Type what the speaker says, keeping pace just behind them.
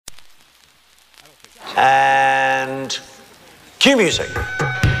And cue music.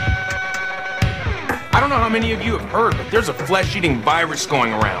 I don't know how many of you have heard, but there's a flesh-eating virus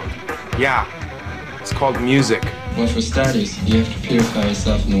going around. Yeah, it's called music. Well, for starters, you have to purify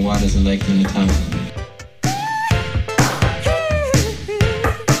yourself in the waters of Lake Minnetonka.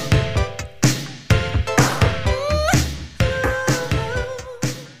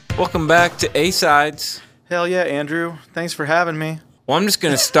 Welcome back to A-Sides. Hell yeah, Andrew. Thanks for having me. Well, I'm just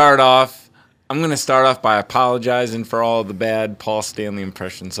going to start off. I'm going to start off by apologizing for all the bad Paul Stanley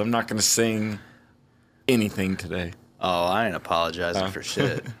impressions. I'm not going to sing anything today. Oh, I ain't apologizing for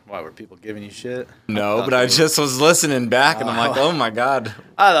shit. Why, were people giving you shit? No, but I just was listening back, and I'm like, oh, my God.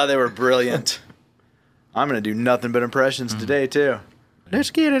 I thought they were brilliant. I'm going to do nothing but impressions today, too. Let's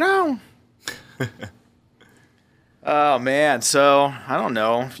get it on. Oh, man. So, I don't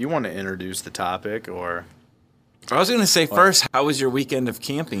know if you want to introduce the topic or... I was going to say first, how was your weekend of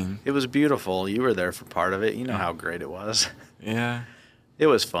camping? It was beautiful. You were there for part of it. You know how great it was. Yeah. It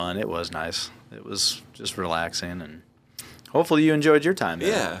was fun. It was nice. It was just relaxing, and hopefully you enjoyed your time there.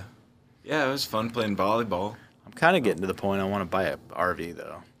 Yeah. Yeah, it was fun playing volleyball. I'm kind of getting to the point I want to buy an RV,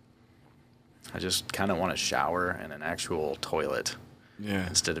 though. I just kind of want a shower and an actual toilet. Yeah.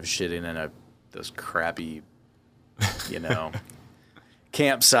 Instead of shitting in those crappy,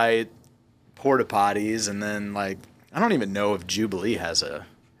 campsite porta potties, and then I don't even know if Jubilee I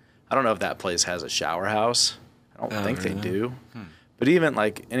don't know if that place has a shower house. I don't think they do. But even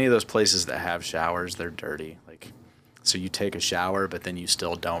any of those places that have showers, they're dirty. So you take a shower, but then you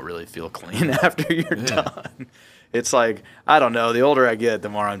still don't really feel clean after you're done. It's I don't know. The older I get, the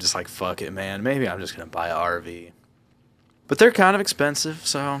more I'm just fuck it, man. Maybe I'm just gonna buy an RV. But they're kind of expensive,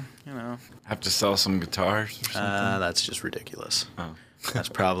 so Have to sell some guitars or something? That's just ridiculous. Oh. That's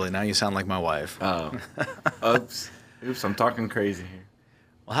probably, now you sound like my wife. Oh. Oops, I'm talking crazy here.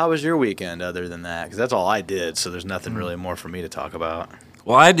 Well, how was your weekend other than that? Because that's all I did, so there's nothing really more for me to talk about.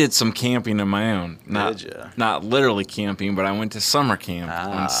 Well, I did some camping of my own. Did you? Not literally camping, but I went to summer camp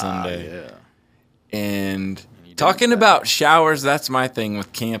on Sunday. Yeah. And talking about showers, that's my thing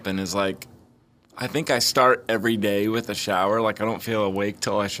with camping is I think I start every day with a shower. I don't feel awake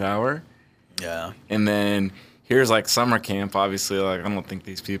till I shower. Yeah. And then here's summer camp, obviously, I don't think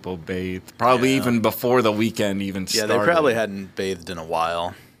these people bathed. Probably even before the weekend even started. Yeah, they probably hadn't bathed in a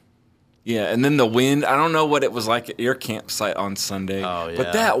while. Yeah, and then the wind, I don't know what it was like at your campsite on Sunday. Oh, yeah.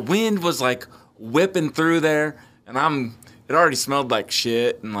 But that wind was whipping through there, and it already smelled like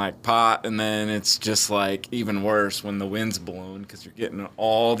shit and pot, and then it's just even worse when the wind's blowing because you're getting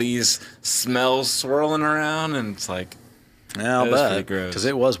all these smells swirling around, and it's Yeah, I'll pretty bet. gross. Because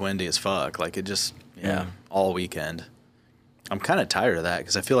it was windy as fuck. It just, all weekend. I'm kind of tired of that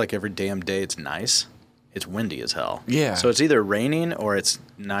because I feel like every damn day it's nice. It's windy as hell. Yeah. So it's either raining or it's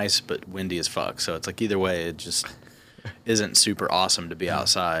nice but windy as fuck. So it's either way, it just isn't super awesome to be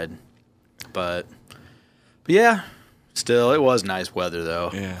outside. But yeah, still, it was nice weather though,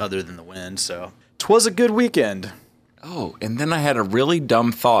 other than the wind. So 'twas a good weekend. Oh, and then I had a really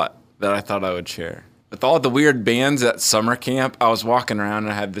dumb thought that I thought I would share. With all the weird bands at summer camp, I was walking around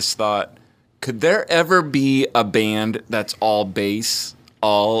and I had this thought. Could there ever be a band that's all bass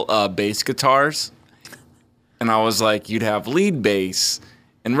guitars? And I was you'd have lead bass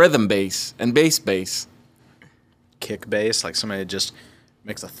and rhythm bass and bass. Kick bass, somebody just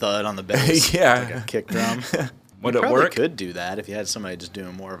makes a thud on the bass. Yeah. Like a kick drum. Would you it probably work? could do that if you had somebody just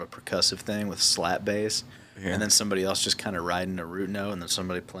doing more of a percussive thing with slap bass, and then somebody else just kind of riding a root note, and then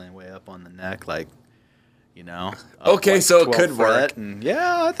somebody playing way up on the neck, Okay, so it could 12th work. fret, and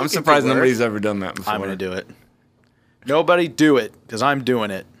I think I'm it surprised could work. nobody's ever done that before. I'm gonna do it. Nobody do it, because I'm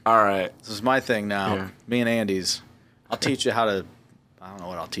doing it. All right. This is my thing now. Yeah. Me and Andy's. I'll teach you how to. I don't know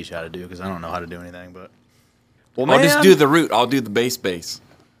what I'll teach you how to do because I don't know how to do anything. But I'll just do the root. I'll do the bass.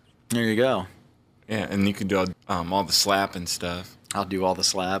 There you go. Yeah, and you can do all the slap and stuff. I'll do all the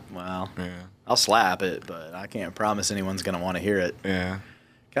slap. Well, Yeah. I'll slap it, but I can't promise anyone's gonna want to hear it. Yeah.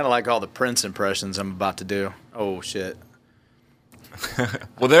 Kind of like all the Prince impressions I'm about to do. Oh shit.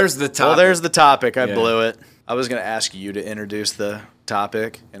 Well, there's the topic. Well, there's the topic. I Yeah. blew it. I was gonna ask you to introduce the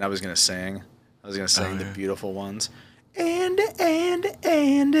topic, and I was gonna sing. The beautiful ones. Andy,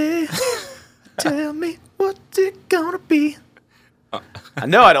 tell me what's it gonna be. I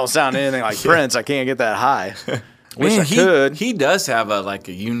know I don't sound anything like Prince. I can't get that high. Wish I could. He does have a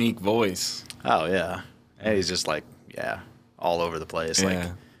unique voice. Oh yeah, and he's just all over the place,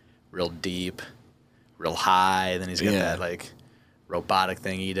 Yeah. real deep, real high. Then he's got that robotic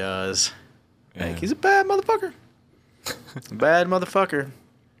thing he does. Yeah. He's a bad motherfucker. Bad motherfucker.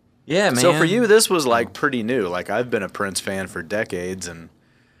 Yeah, man. So for you, this was pretty new. I've been a Prince fan for decades and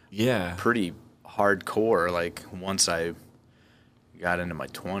Yeah. pretty hardcore, like once I got into my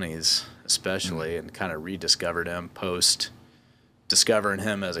 20s, especially, and kind of rediscovered him post discovering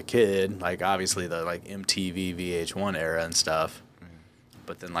him as a kid, like obviously the like MTV VH1 era and stuff.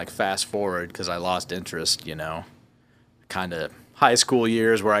 But then like fast forward, because I lost interest, you know, kind of high school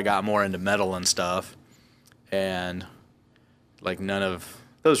years where I got more into metal and stuff, and like none of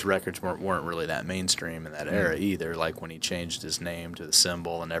those records weren't really that mainstream in that era either. Like when he changed his name to the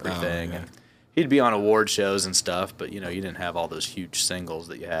Symbol and everything, and he'd be on award shows and stuff, but you know, you didn't have all those huge singles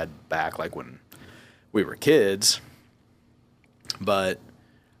that you had back like when we were kids. But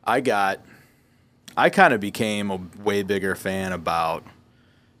I kind of became a way bigger fan about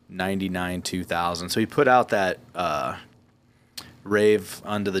 99, 2000. So he put out that Rave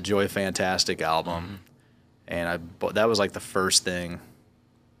Under the Joy Fantastic album, and that was like the first thing.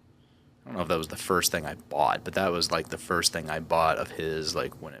 I don't know if that was the first thing I bought, but that was like the first thing I bought of his,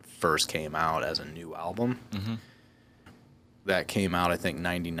 like when it first came out as a new album. That came out, I think,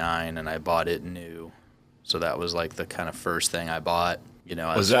 99, and I bought it new. So that was like the kind of first thing I bought. You know,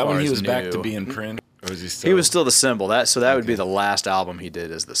 Was that when he was back to being print? Or was he still? He was still the Symbol. That would be the last album he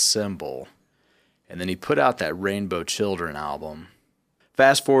did as the Symbol. And then he put out that Rainbow Children album.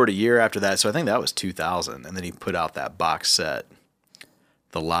 Fast forward a year after that, so I think that was 2000, and then he put out that box set,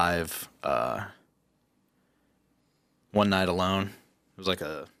 the live One Night Alone. It was like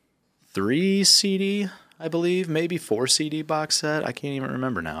a 3 CD, I believe, maybe 4 CD box set. I can't even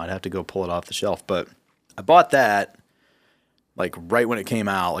remember now. I'd have to go pull it off the shelf. But I bought that like right when it came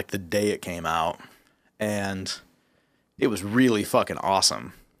out, like the day it came out, and it was really fucking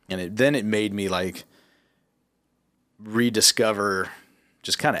awesome. And then it made me like rediscover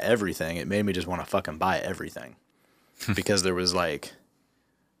just kind of everything. It made me just want to fucking buy everything because there was like,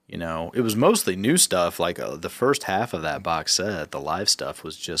 you know, it was mostly new stuff. Like the first half of that box set, the live stuff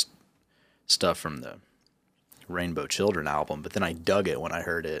was just stuff from the Rainbow Children album. But then I dug it when I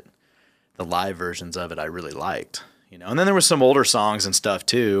heard it. The live versions of it I really liked, you know. And then there was some older songs and stuff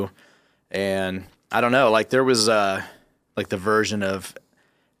too. And I don't know, like there was like the version of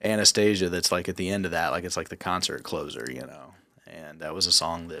Anastasia that's like at the end of that, like it's like the concert closer, you know. And that was a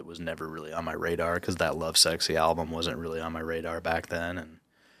song that was never really on my radar because that Love Sexy album wasn't really on my radar back then. And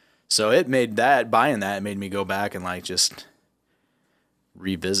so it made buying that made me go back and like just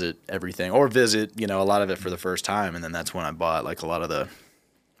revisit everything, or visit, you know, a lot of it for the first time. And then that's when I bought like a lot of the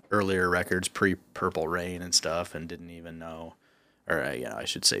earlier records, pre-Purple Rain and stuff, and didn't even know, or you know, I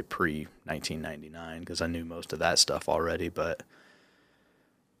should say pre-1999 because I knew most of that stuff already. But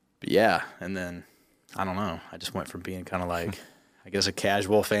yeah, and then I don't know, I just went from being kind of like, I guess, a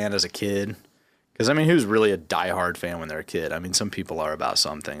casual fan as a kid. Because, I mean, who's really a diehard fan when they're a kid? I mean, some people are about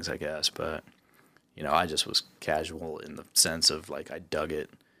some things, I guess. But, you know, I just was casual in the sense of, like, I dug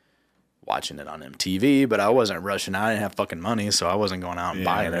it watching it on MTV, but I wasn't rushing out. I didn't have fucking money, so I wasn't going out and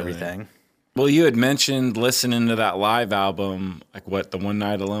buying everything. Well, you had mentioned listening to that live album, like what, the One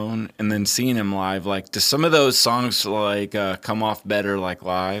Night Alone, and then seeing him live. Like, do some of those songs, like, come off better, like,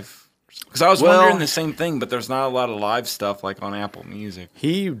 live? Because I was wondering the same thing, but there's not a lot of live stuff like on Apple Music.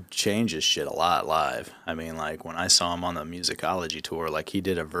 He changes shit a lot live. I mean, like when I saw him on the Musicology tour, like he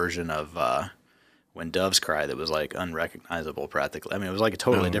did a version of When Doves Cry that was like unrecognizable practically. I mean, it was like a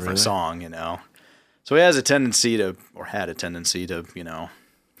totally different song, you know. So he has a tendency to, or had a tendency to, you know,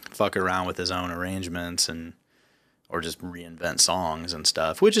 fuck around with his own arrangements and, or just reinvent songs and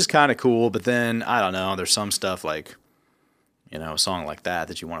stuff, which is kind of cool. But then, I don't know, there's some stuff like, you know, a song like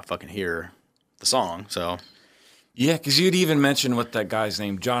that you want to fucking hear the song. So, yeah, because you'd even mentioned what that guy's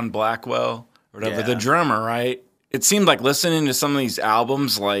name, John Blackwell, or whatever, the drummer, right? It seemed like listening to some of these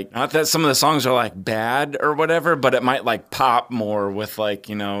albums, like, not that some of the songs are like bad or whatever, but it might like pop more with like,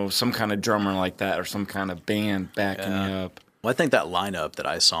 you know, some kind of drummer like that or some kind of band backing you up. Well, I think that lineup that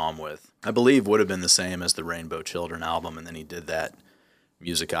I saw him with, I believe would have been the same as the Rainbow Children album, and then he did that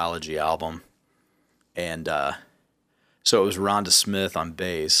Musicology album. And, so it was Rhonda Smith on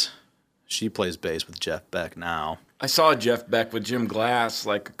bass. She plays bass with Jeff Beck now. I saw Jeff Beck with Jim Glass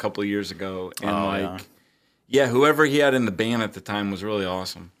like a couple of years ago. And yeah, whoever he had in the band at the time was really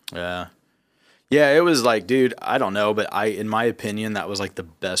awesome. Yeah. Yeah, it was like, dude, I don't know, but in my opinion, that was like the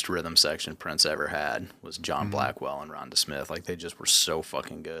best rhythm section Prince ever had was John Blackwell and Rhonda Smith. Like they just were so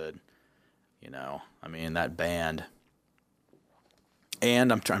fucking good. You know, I mean, that band.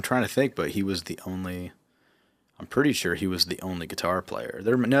 And I'm trying to think, but he was the only... I'm pretty sure he was the only guitar player.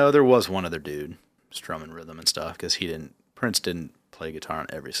 There was one other dude strumming rhythm and stuff because Prince didn't play guitar on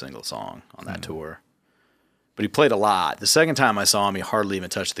every single song on that tour. But he played a lot. The second time I saw him, he hardly even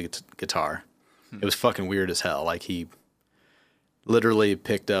touched the guitar. It was fucking weird as hell. Like he literally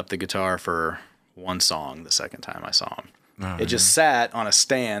picked up the guitar for one song the second time I saw him. It just sat on a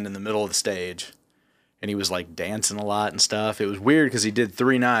stand in the middle of the stage, and he was like dancing a lot and stuff. It was weird because he did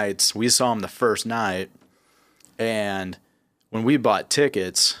 3 nights. We saw him the first night, and when we bought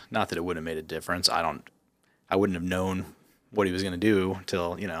tickets, not that it would have made a difference. I wouldn't have known what he was going to do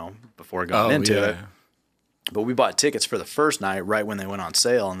till, before going into it. But we bought tickets for the first night right when they went on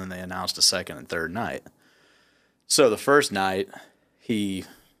sale, and then they announced a second and third night. So the first night, he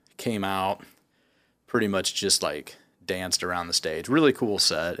came out, pretty much just like danced around the stage. Really cool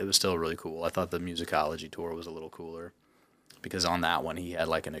set. It was still really cool. I thought the Musicology tour was a little cooler because on that one he had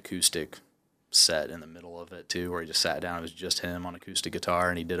like an acoustic set in the middle of it too, where he just sat down. It was just him on acoustic guitar,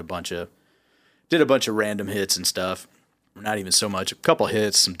 and he did a bunch of random hits and stuff. Not even so much, a couple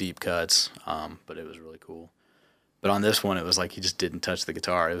hits, some deep cuts, but it was really cool. But on this one, it was like he just didn't touch the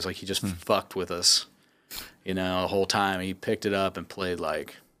guitar. It was like he just fucked with us, the whole time. He picked it up and played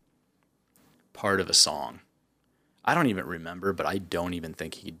like part of a song. I don't even remember, but I don't even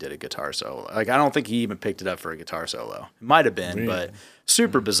think he did a guitar solo. Like, I don't think he even picked it up for a guitar solo. It might have been, but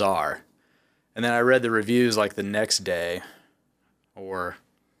super bizarre. And then I read the reviews like the next day or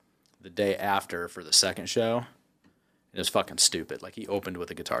the day after for the second show. It was fucking stupid. Like, he opened with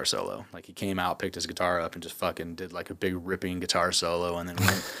a guitar solo. Like, he came out, picked his guitar up, and just fucking did like a big ripping guitar solo, and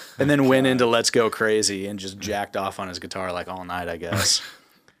then went into Let's Go Crazy and just jacked off on his guitar like all night, I guess.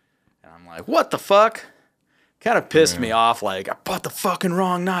 And I'm like, what the fuck? Kind of pissed me off, like, I bought the fucking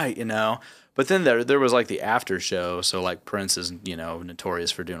wrong night, But then there was like the after show, so like Prince is, notorious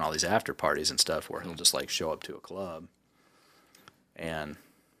for doing all these after parties and stuff where he'll just like show up to a club and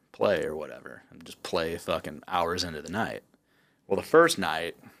play or whatever, and just play fucking hours into the night. Well, the first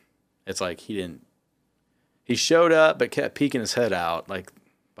night, it's like he showed up but kept peeking his head out like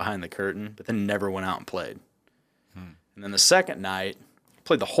behind the curtain, but then never went out and played. And then the second night,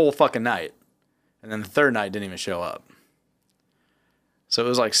 played the whole fucking night. And then the third night didn't even show up. So it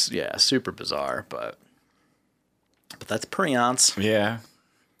was like, yeah, super bizarre, but that's Priance. Yeah.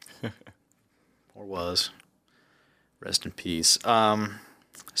 Or was. Rest in peace.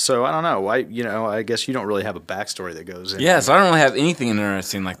 So I don't know. I guess you don't really have a backstory that goes in. Yeah, so I don't really have anything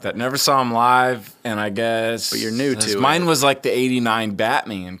interesting like that. Never saw him live, and I guess... But you're new to it. Mine was like the 89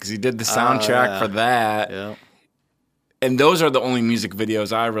 Batman, because he did the soundtrack for that. Yeah. And those are the only music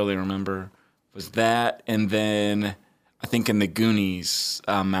videos I really remember. Was that, and then I think in the Goonies,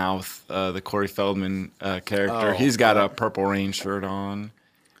 Mouth, the Corey Feldman character, he's got a Purple Rain shirt on.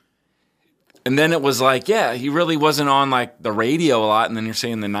 And then it was like, yeah, he really wasn't on like the radio a lot. And then you're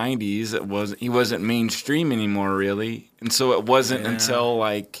saying the 90s, he wasn't mainstream anymore, really. And so it wasn't until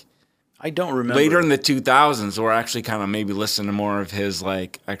like I don't remember later in the 2000s where I actually kind of maybe listened to more of his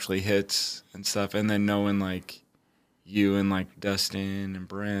like actually hits and stuff. And then knowing like you and like Dustin and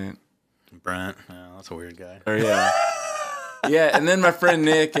Brent. Yeah, that's a weird guy. Or yeah. Yeah, and then my friend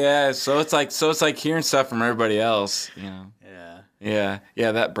Nick, yeah. So it's like hearing stuff from everybody else, Yeah.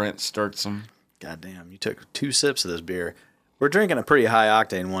 Yeah, that Brent starts them. Goddamn, you took 2 sips of this beer. We're drinking a pretty high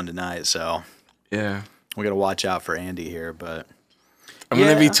octane one tonight, so yeah, we got to watch out for Andy here. But I'm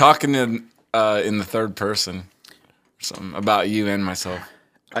gonna be talking in the third person or something about you and myself.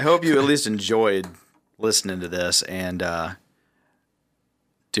 I hope you at least enjoyed listening to this and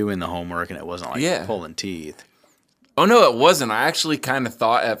doing the homework, and it wasn't like pulling teeth. Oh, no, it wasn't. I actually kind of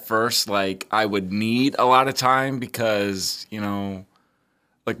thought at first, like, I would need a lot of time because,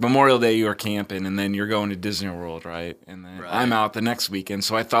 like Memorial Day, you were camping, and then you're going to Disney World, right? And then I'm out the next weekend,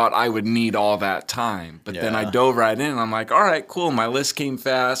 so I thought I would need all that time. But then I dove right in, and I'm like, all right, cool. My list came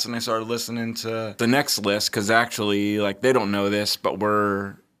fast, and I started listening to the next list because actually, like, they don't know this, but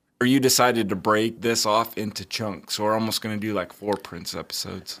you decided to break this off into chunks. So we're almost going to do like 4 Prince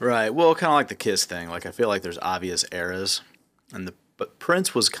episodes. Right. Well, kind of like the Kiss thing. Like, I feel like there's obvious eras, but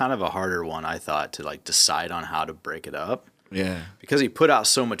Prince was kind of a harder one, I thought, to like decide on how to break it up. Yeah. Because he put out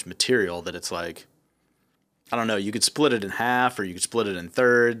so much material that it's like, I don't know, you could split it in half or you could split it in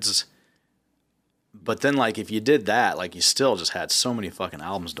thirds. But then, like, if you did that, like, you still just had so many fucking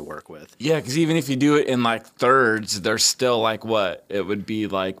albums to work with. Yeah, because even if you do it in, like, thirds, there's still, like, what? It would be,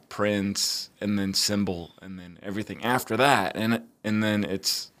 like, Prince and then Symbol and then everything after that. And then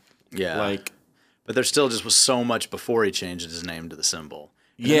it's, like... But there still just was so much before he changed his name to the Symbol.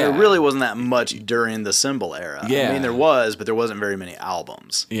 And yeah. There really wasn't that much during the Symbol era. Yeah. I mean, there was, but there wasn't very many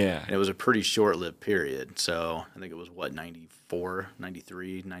albums. Yeah. And it was a pretty short-lived period. So I think it was, 94,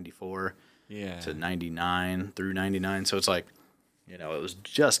 93, 94... Yeah. To 99 through 99. So it's like, it was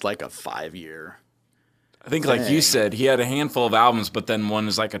just like a 5-year. I think, like you said, he had a handful of albums, but then one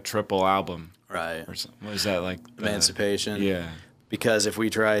is like a triple album. Right. Or what is that like? Emancipation. Yeah. Because if we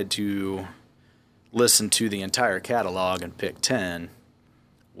tried to listen to the entire catalog and pick 10,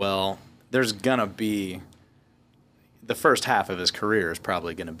 well, there's gonna be the first half of his career is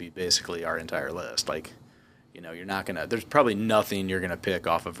probably gonna be basically our entire list. Like, you're not gonna. There's probably nothing you're gonna pick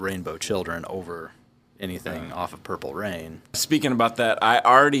off of Rainbow Children over anything off of Purple Rain. Speaking about that, I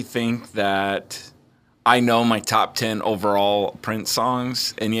already think that I know my top 10 overall Prince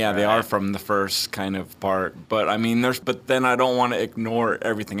songs, and yeah, they are from the first kind of part. But I mean, but then I don't want to ignore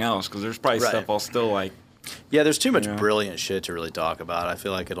everything else because there's probably stuff I'll still like. Yeah, there's too much brilliant shit to really talk about. I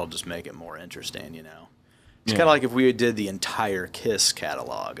feel like it'll just make it more interesting, It's kind of like if we did the entire Kiss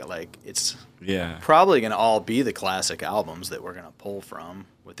catalog. Like, it's probably going to all be the classic albums that we're going to pull from,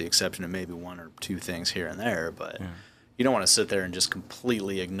 with the exception of maybe one or two things here and there. But you don't want to sit there and just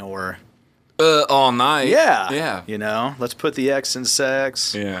completely ignore all night. Yeah. Let's put the X in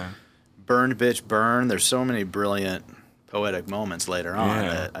Sex. Yeah. Burn, Bitch, Burn. There's so many brilliant poetic moments later on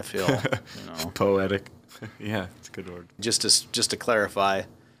that I feel, Poetic. Yeah, it's a good word. Just to clarify,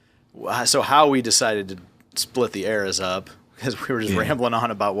 so how we decided to split the eras up, because we were just rambling on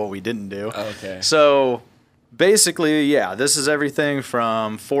about what we didn't do. Okay. So basically, this is everything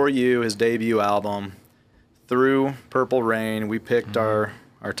from For You, his debut album, through Purple Rain. We picked our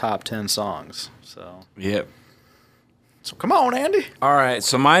top 10 songs. So So come on, Andy. All right.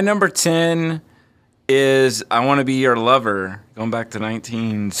 So my number 10 is I Want to Be Your Lover, going back to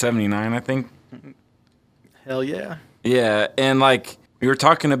 1979, I think. Hell yeah. Yeah, and like we were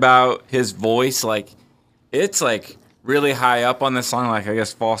talking about his voice, like it's like really high up on the song, like I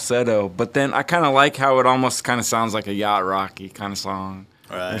guess falsetto. But then I kind of like how it almost kind of sounds like a yacht rocky kind of song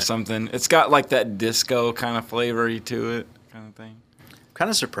or something. It's got like that disco kind of flavory to it, kind of thing. I'm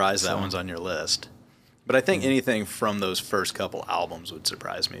kind of surprised that one's on your list. But I think anything from those first couple albums would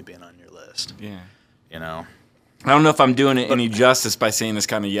surprise me being on your list. Yeah. I don't know if I'm doing it any justice by saying it's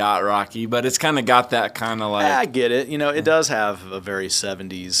kind of yacht rocky, but it's kind of got that kind of like. I get it. It does have a very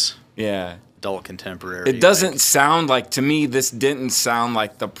 70s adult contemporary. It doesn't sound like, to me, this didn't sound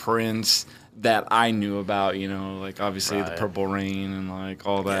like the Prince that I knew about, like obviously the Purple Rain and like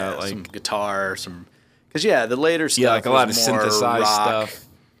all that. Like some guitar, because the later stuff. Yeah, like a lot of synthesized rock, stuff.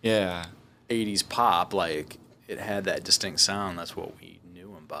 Yeah. 80s pop, like it had that distinct sound. That's what we knew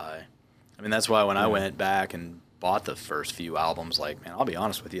him by. I mean, that's why when I went back and bought the first few albums, like, man, I'll be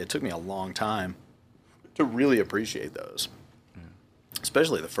honest with you, it took me a long time to really appreciate those,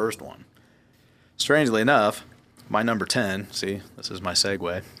 especially the first one. Strangely enough, my number 10, see, this is my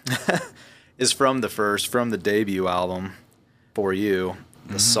segue, is from the debut album, For You,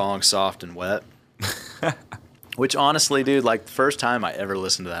 the song Soft and Wet, which honestly, dude, like the first time I ever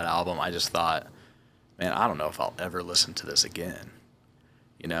listened to that album, I just thought, man, I don't know if I'll ever listen to this again,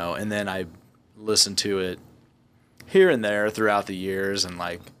 and then I listened to it here and there throughout the years, and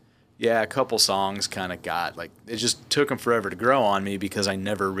like, a couple songs kind of got, like, it just took them forever to grow on me because I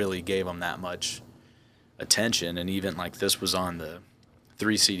never really gave them that much attention. And even like this was on the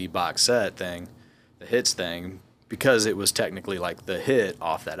 3 CD box set thing, the hits thing, because it was technically like the hit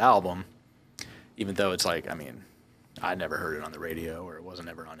off that album, even though it's like, I mean, I never heard it on the radio or it wasn't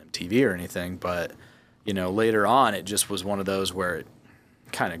ever on MTV or anything, but later on it just was one of those where it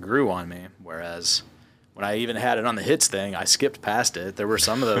kind of grew on me, whereas when I even had it on the hits thing, I skipped past it. There were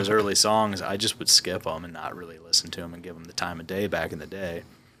some of those early songs, I just would skip them and not really listen to them and give them the time of day back in the day.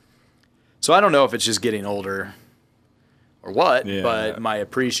 So I don't know if it's just getting older or what, but my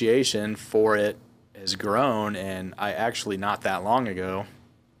appreciation for it has grown, and I actually not that long ago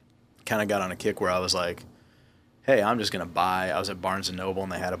kind of got on a kick where I was like, hey, I'm just going to I was at Barnes & Noble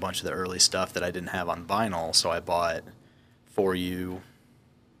and they had a bunch of the early stuff that I didn't have on vinyl, so I bought For You,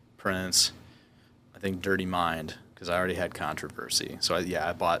 Prince, I think Dirty Mind, because I already had Controversy. So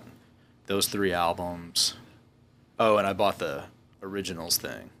I bought those 3 albums. Oh, and I bought the originals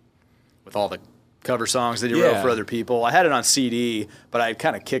thing with all the cover songs that he wrote for other people. I had it on CD, but I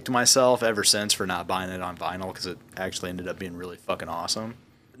kind of kicked myself ever since for not buying it on vinyl because it actually ended up being really fucking awesome.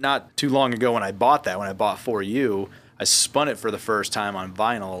 Not too long ago when I bought For You, I spun it for the first time on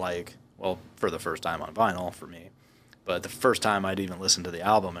vinyl, for the first time on vinyl for me. But the first time I'd even listened to the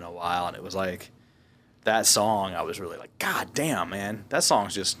album in a while, and it was like, that song, I was really like, God damn, man, that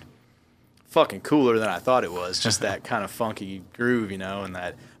song's just fucking cooler than I thought it was. Just that kind of funky groove, and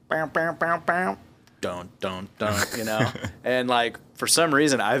that bow, bow, bow, bow, don't, And like, for some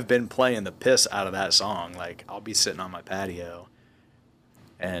reason, I've been playing the piss out of that song. Like, I'll be sitting on my patio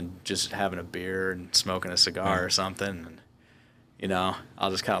and just having a beer and smoking a cigar or something, and I'll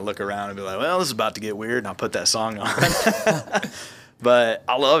just kind of look around and be like, well, this is about to get weird, and I'll put that song on. But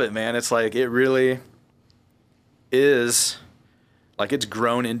I love it, man. It's like, it really is Like, it's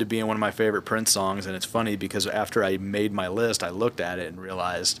grown into being one of my favorite Prince songs, and it's funny because after I made my list, I looked at it and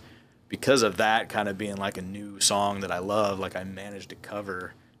realized because of that kind of being like a new song that I love, like I managed to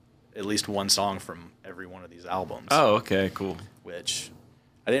cover at least one song from every one of these albums. Oh, okay, cool. Which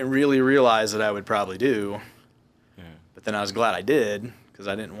I didn't really realize that I would probably do. Yeah. But then I was glad I did because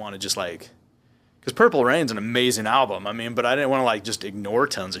I didn't want to just like, because Purple Rain's an amazing album. I mean, but I didn't want to like just ignore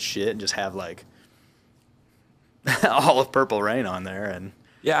tons of shit and just have like all of Purple Rain on there. And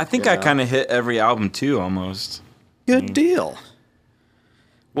Yeah, I think I kind of hit every album too, almost. good deal.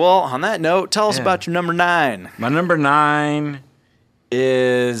 Well, on that note, tell us about your number 9. My number 9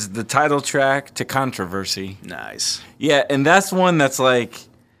 is the title track to Controversy. Nice. Yeah, and that's one that's like,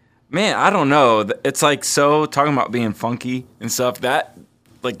 man, I don't know. It's like so talking about being funky and stuff that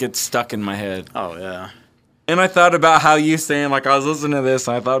like gets stuck in my head. Oh yeah. And I thought about how you saying like I was listening to this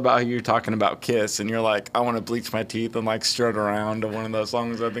and I thought about how you were talking about Kiss and you're like I want to bleach my teeth and like strut around to one of those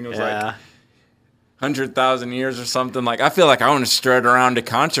songs. I think it was like 100,000 Years or something. Like I feel like I want to strut around to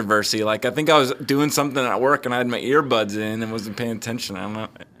Controversy. Like I think I was doing something at work and I had my earbuds in and wasn't paying attention. I don't know.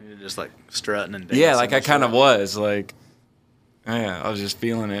 You're just like strutting and dancing. Yeah, like I and kind of shit. was like, yeah, I was just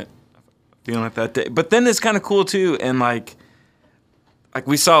feeling it that day. But then it's kind of cool too, and like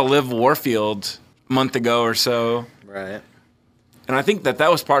we saw Liv Warfield a month ago or so, Right. and I think that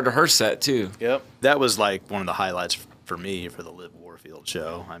was part of her set too. Yep. That was like one of the highlights for me for the Liv Warfield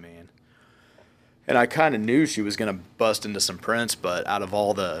show. I mean, and I kind of knew she was going to bust into some Prince, but out of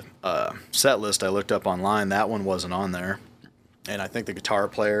all the set list I looked up online, that one wasn't on there. And I think the guitar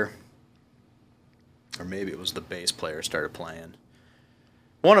player, or maybe it was the bass player, started playing.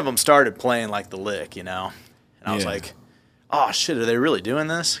 One of them started playing like the lick, you know? And I was Yeah. like, oh shit, are they really doing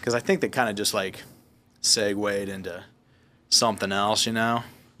this? Because I think they kind of just like segued into something else, you know?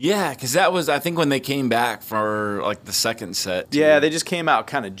 Yeah, because that was I think when they came back for like the second set. Too. Yeah, they just came out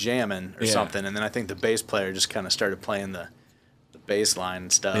kind of jamming or Yeah. something, and then I think the bass player just kind of started playing the bass line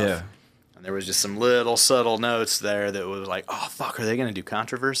and stuff. Yeah. And there was just some little subtle notes there that was like, oh, fuck, are they going to do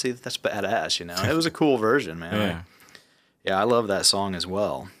Controversy? That's badass, you know? It was a cool version, man. Yeah. Yeah, I love that song as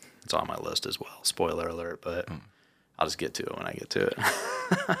well. It's on my list as well. Spoiler alert, but I'll just get to it when I get to it.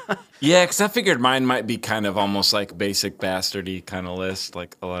 Yeah, because I figured mine might be kind of almost like Basic Bastardy kind of list,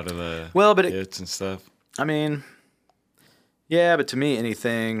 like a lot of the Well, but hits and stuff. I mean, yeah, but to me,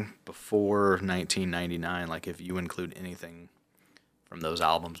 anything before 1999, like if you include anything from those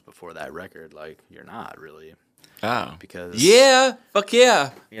albums before that record, like you're not really. Oh. Because Yeah, fuck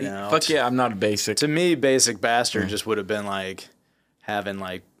yeah. You know, fuck yeah, I'm not a basic. to me, Basic Bastard just would have been like having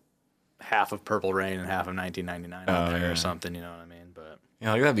like half of Purple Rain and half of 1999 on there yeah. or something. You know what I mean? But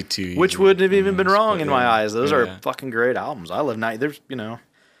Yeah, like that'd be too easy. which wouldn't have even been Almost, wrong but in my yeah. eyes. Those are Yeah. fucking great albums. I love night. There's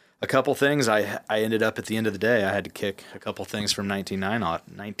a couple things I ended up at the end of the day. I had to kick a couple things from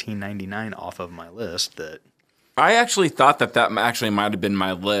 1999 off of my list that. I actually thought that actually might have been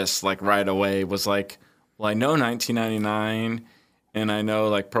my list, like right away. Was like, well, I know 1999, and I know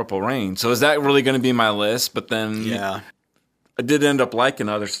like Purple Rain. So is that really going to be my list? But then Yeah. I did end up liking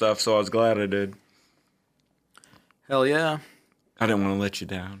other stuff, so I was glad I did. Hell yeah. I didn't want to let you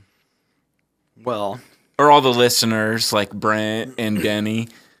down. Well, Or all the listeners, like Brent and Denny.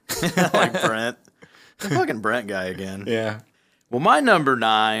 like Brent. The fucking Brent guy again. Yeah. Well, my number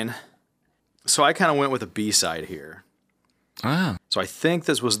 9. So I kind of went with a B-side here. Ah. So I think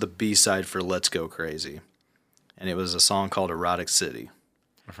this was the B-side for Let's Go Crazy. And it was a song called Erotic City.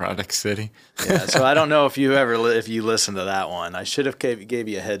 Erotic City. Yeah, so I don't know if you ever if you listened to that one. I should have gave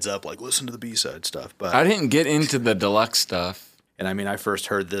you a heads up, like listen to the B-side stuff. But I didn't get into the deluxe stuff. and I mean, I first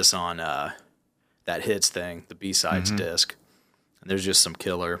heard this on that hits thing, the B-sides disc. And there's just some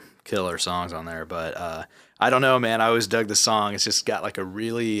killer songs on there. But I don't know, man. I always dug the song. It's just got like a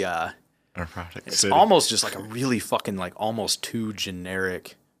really Erotic it's City. almost just like a really fucking like almost too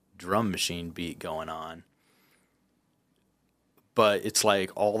generic drum machine beat going on. But it's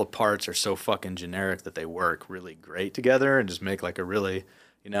like all the parts are so fucking generic that they work really great together and just make like a really,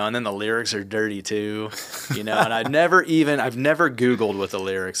 and then the lyrics are dirty too, and I've never Googled what the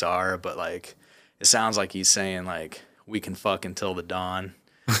lyrics are, but like it sounds like he's saying like we can fuck until the dawn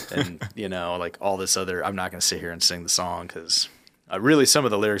and, like all this other, I'm not going to sit here and sing the song because really some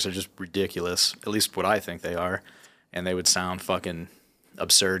of the lyrics are just ridiculous, at least what I think they are, and they would sound fucking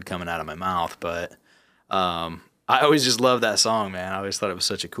absurd coming out of my mouth, but I always just loved that song, man. I always thought it was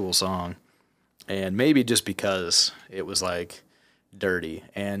such a cool song. And maybe just because it was like dirty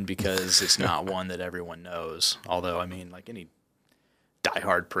and because it's not one that everyone knows. Although, I mean, like any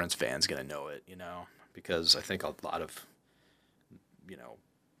diehard Prince fan's going to know it, because I think a lot of,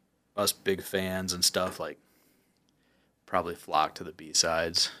 us big fans and stuff like probably flock to the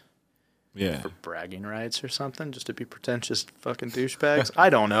B-sides Yeah. for bragging rights or something, just to be pretentious fucking douchebags. I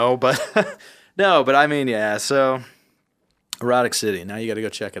don't know, but no, but I mean, yeah. So, Erotic City. Now you got to go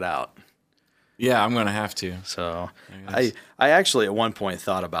check it out. Yeah, I'm gonna have to. So, guess. I actually at one point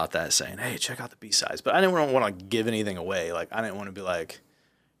thought about that, saying, "Hey, check out the B-sides," but I didn't want to give anything away. Like, I didn't want to be like,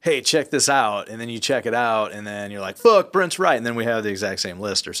 "Hey, check this out," and then you check it out, and then you're like, "Fuck, Brent's right," and then we have the exact same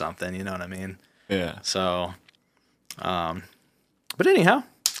list or something. You know what I mean? Yeah. So, but anyhow,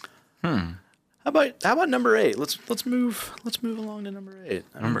 How about number 8? Let's move along to number 8.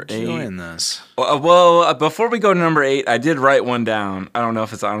 Number I'm 8. enjoying this. Well, before we go to number 8, I did write one down. I don't know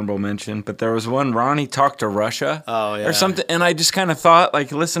if it's honorable mention, but there was one, Ronnie Talked to Russia. Oh, yeah. Or something. And I just kind of thought,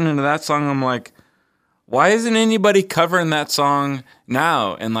 like, listening to that song, I'm like, why isn't anybody covering that song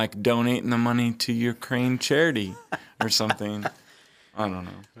now and, like, donating the money to Ukraine charity or something? I don't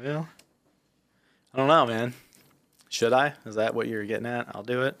know. Well, I don't know, man. Should I? Is that what you're getting at? I'll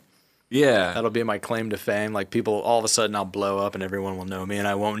do it. Yeah. That'll be my claim to fame. Like, people, all of a sudden, I'll blow up and everyone will know me, and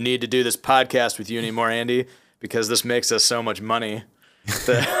I won't need to do this podcast with you anymore, Andy, because this makes us so much money.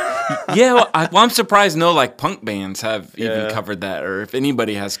 Yeah, well, I'm surprised no, like, punk bands have even Yeah. covered that, or if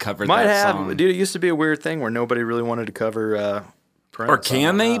anybody has covered Might that have. song. Dude, it used to be a weird thing where nobody really wanted to cover Prince. Or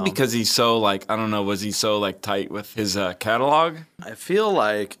can they? Wow. Because he's so, like, I don't know, was he so, like, tight with his catalog? I feel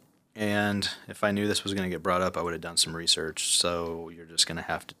like, and if I knew this was going to get brought up, I would have done some research. So you're just going to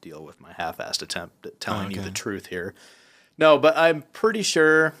have to deal with my half-assed attempt at telling you the truth here. No, but I'm pretty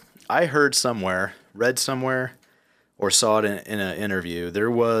sure I heard somewhere, read somewhere, or saw it in an interview.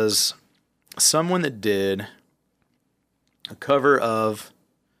 There was someone that did a cover of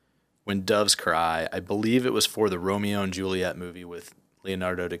When Doves Cry. I believe it was for the Romeo and Juliet movie with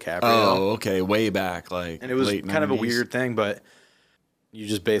Leonardo DiCaprio. Oh, okay, way back, like, And it was late kind of a 90s. weird thing, but you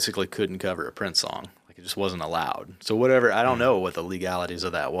just basically couldn't cover a Prince song. Like, it just wasn't allowed. So whatever, I don't know what the legalities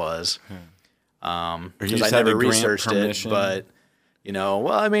of that was. Or you Because just I had to never grant researched permission. it, but, you know,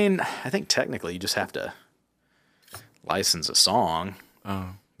 well, I mean, I think technically you just have to license a song. Oh.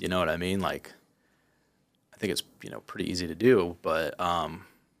 You know what I mean? Like, I think it's, you know, pretty easy to do, but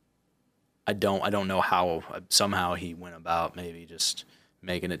I don't know how somehow he went about maybe just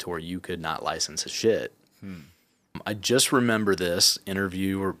making it to where you could not license his shit. I just remember this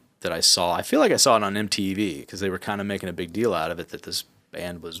interview that I saw. I feel like I saw it on MTV because they were kind of making a big deal out of it that this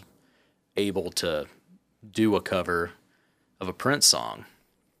band was able to do a cover of a Prince song.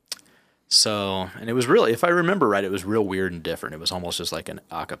 So, and it was really, if I remember right, it was real weird and different. It was almost just like an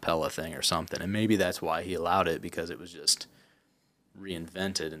a cappella thing or something. And maybe that's why he allowed it, because it was just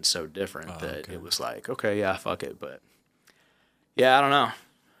reinvented and so different that it was like, okay, yeah, fuck it. But yeah, I don't know.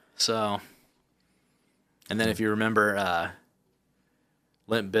 So, and then if you remember,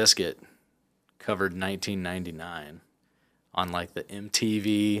 Limp Bizkit covered 1999 on like the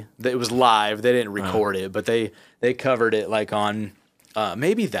MTV. It was live. They didn't record it, but they covered it like on,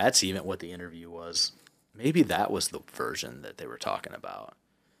 maybe that's even what the interview was. Maybe that was the version that they were talking about.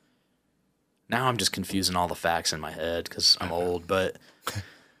 Now I'm just confusing all the facts in my head because I'm old, but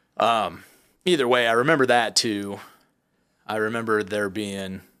either way, I remember that too. I remember there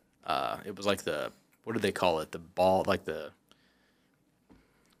being, it was like the, what did they call it? The ball, like the,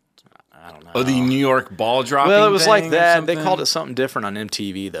 I don't know. Oh, the New York ball dropping. Well, it was like thing or that. They something? called it something different on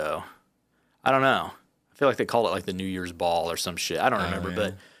MTV though. I don't know. I feel like they called it like the New Year's Ball or some shit. I don't remember, yeah.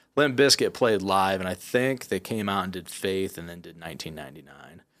 but Limp Bizkit played live, and I think they came out and did Faith, and then did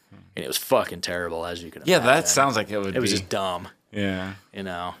 1999, and it was fucking terrible, as you can Yeah, imagine. that sounds like it would be. It was just dumb, Yeah. you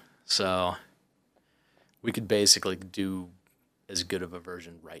know. So we could basically do as good of a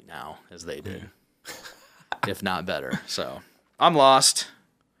version right now as they did, if not better. So I'm lost.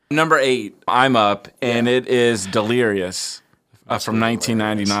 Number 8, I'm up, and it is Delirious from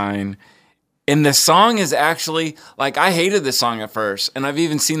 1999. And the song is actually, like, I hated this song at first, and I've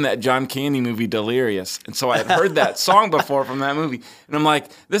even seen that John Candy movie, Delirious. And so I had heard that song before from that movie. And I'm like,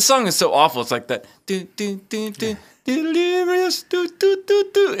 this song is so awful. It's like that, do, do, do, do, delirious, do, do,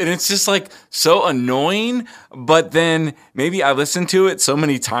 do, do. And it's just, like, so annoying. But then maybe I listened to it so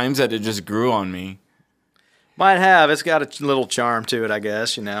many times that it just grew on me. Might have. It's got a little charm to it, I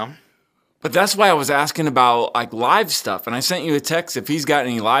guess, you know. But that's why I was asking about, like, live stuff. And I sent you a text if he's got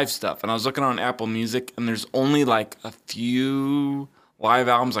any live stuff. And I was looking on Apple Music, and there's only, like, a few live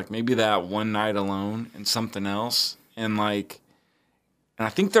albums, like maybe that One Night Alone and something else. And, like, and I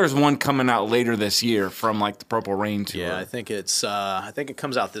think there's one coming out later this year from, like, the Purple Rain tour. Yeah, I think it's. I think it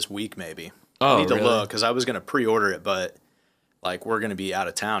comes out this week, maybe. Oh, I need to really? look because I was gonna pre-order it, but like we're gonna be out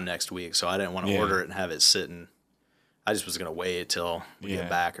of town next week, so I didn't want to Yeah. order it and have it sitting. I just was gonna wait till we Yeah. get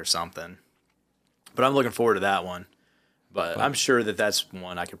back or something. But I'm looking forward to that one. But I'm sure that that's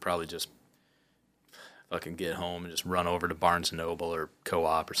one I could probably just fucking get home and just run over to Barnes & Noble or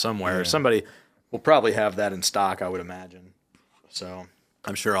Co-op or somewhere. Yeah. Somebody will probably have that in stock, I would imagine. So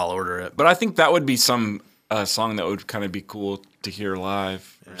I'm sure I'll order it. But I think that would be some song that would kind of be cool to hear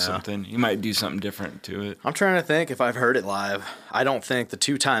live or something. You might do something different to it. I'm trying to think if I've heard it live. I don't think the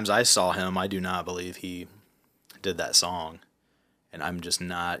 2 times I saw him, I do not believe he did that song. And I'm just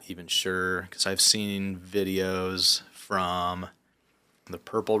not even sure because I've seen videos from the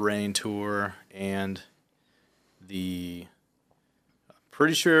Purple Rain tour and the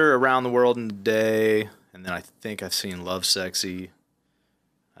pretty sure Around the World in a Day, and then I think I've seen Love Sexy.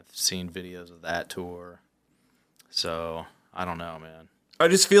 I've seen videos of that tour. So, I don't know, man. I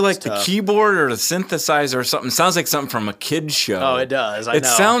just feel like the tough. keyboard or the synthesizer or something sounds like something from a kid's show. Oh, it does. I It know.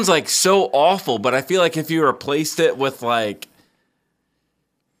 sounds like so awful, but I feel like if you replaced it with like,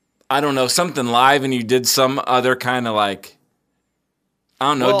 I don't know, something live and you did some other kind of like, I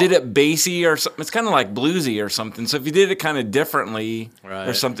don't know, Well- did it bassy or something? It's kind of like bluesy or something. So if you did it kind of differently or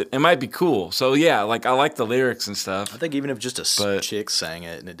Right. something, it might be cool. So yeah, like I like the lyrics and stuff. I think even if just a But- chick sang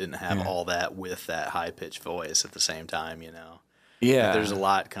it and it didn't have all that with that high-pitched voice at the same time, you know. Yeah. There's a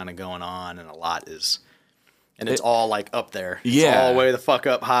lot kind of going on and a lot is... And it's all like up there. It's Yeah. all way the fuck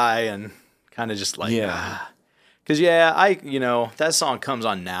up high and kind of just like... Yeah. Because, that song comes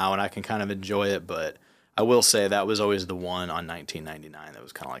on now and I can kind of enjoy it, but I will say that was always the one on 1999 that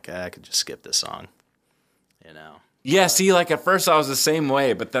was kind of like, I could just skip this song, you know. Yeah, see, like at first I was the same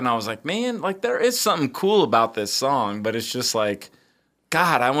way, but then I was like, man, like there is something cool about this song, but it's just like,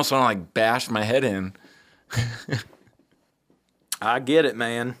 God, I almost want to like bash my head in. I get it,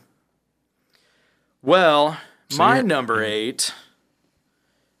 man. Well, my you're- number 8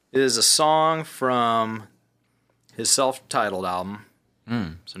 is a song from his self-titled album, so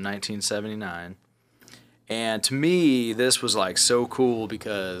 1979. And to me, this was like so cool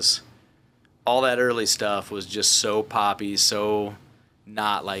because all that early stuff was just so poppy, so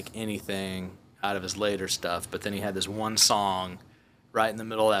not like anything out of his later stuff. But then he had this one song right in the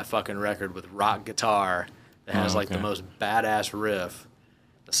middle of that fucking record with rock guitar that has like the okay. most badass riff,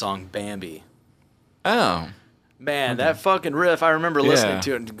 the song Bambi. Oh, Man, that fucking riff, I remember listening Yeah.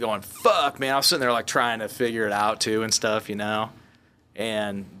 to it and going, fuck, man. I was sitting there like trying to figure it out too and stuff, you know?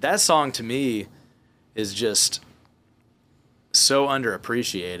 And that song to me is just so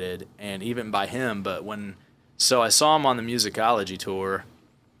underappreciated, and even by him. But so I saw him on the Musicology tour,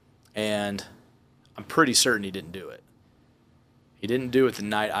 and I'm pretty certain he didn't do it. He didn't do it the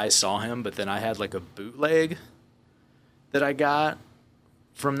night I saw him, but then I had like a bootleg that I got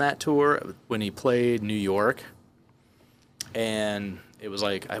from that tour when he played New York. And it was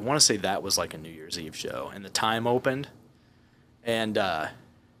like, I want to say that was like a New Year's Eve show, and the time opened, and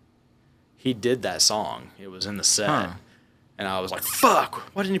he did that song. It was in the set. Huh. And I was like, fuck,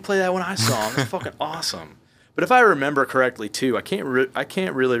 why didn't you play that when I saw him? That's fucking awesome. But if I remember correctly, too, I can't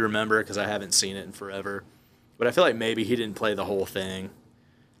really remember because I haven't seen it in forever. But I feel like maybe he didn't play the whole thing.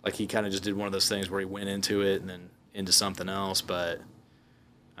 Like he kind of just did one of those things where he went into it and then into something else. But,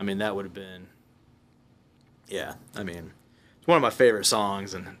 I mean, that would have been, yeah, I mean, it's one of my favorite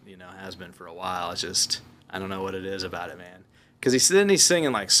songs and, has been for a while. It's just, I don't know what it is about it, man. Because he's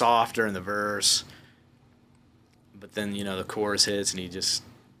singing like softer in the verse. But then, the chorus hits and he just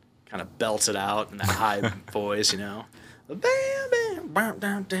kind of belts it out in that high voice, Bam, bam, bam,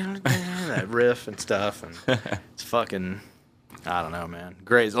 down, down, down, that riff and stuff. And it's fucking, I don't know, man.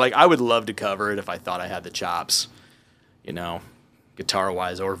 Great. Like, I would love to cover it if I thought I had the chops,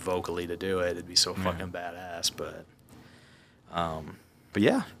 guitar-wise or vocally to do it. It'd be so fucking badass. But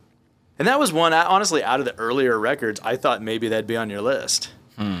yeah. And that was one, honestly, out of the earlier records, I thought maybe that'd be on your list.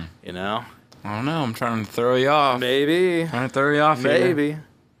 I don't know. I'm trying to throw you off. Maybe. Trying to throw you off here. Maybe.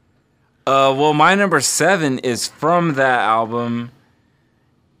 Well, my number 7 is from that album,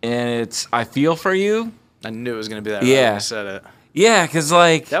 and it's "I Feel for You." I knew it was going to be that. Yeah. Right when you said it. Yeah, because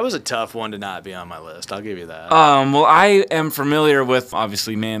like, That was a tough one to not be on my list. I'll give you that. well, I am familiar with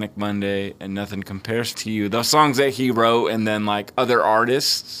obviously Manic Monday and Nothing Compares to You, those songs that he wrote, and then like other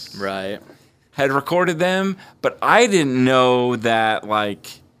artists Right. had recorded them, but I didn't know that like.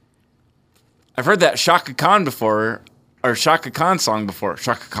 I've heard that Shaka Khan before, or Shaka Khan song before.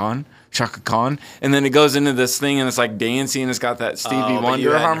 Shaka Khan. And then it goes into this thing and it's like dancing and it's got that Stevie but you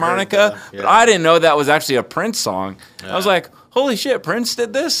Wonder hadn't heard harmonica. the- But yeah. I didn't know that was actually a Prince song. I was Yeah. like, holy shit, Prince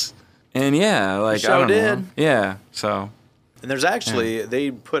did this? And yeah, like, sure I don't know. did. Yeah, so. And there's actually,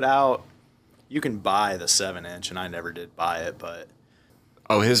 they put out, you can buy the 7-inch, and I never did buy it, but,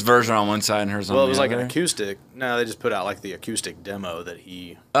 Oh, his version on one side and hers on the well, other? it was like an acoustic. No, they just put out like the acoustic demo that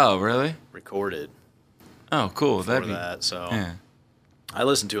he Oh, really? recorded. Oh, cool. for That'd be that. So yeah. I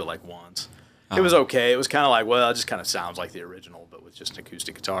listened to it like once. It was okay. It was kind of like, well, it just kind of sounds like the original, but with just an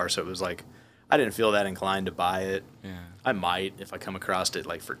acoustic guitar. So it was like, I didn't feel that inclined to buy it. Yeah. I might if I come across it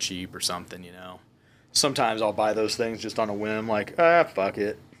like for cheap or something, you know. Sometimes I'll buy those things just on a whim, like, fuck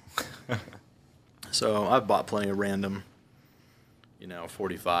it. So I've bought plenty of random,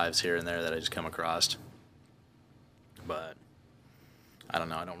 45s here and there that I just come across. But I don't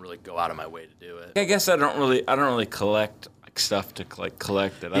know. I don't really go out of my way to do it. I guess I don't really collect like stuff to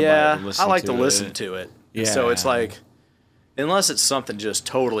collect it. Yeah, I I like to listen to it. Yeah. So it's like, unless it's something just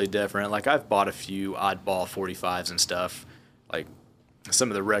totally different, like I've bought a few oddball 45s and stuff, like some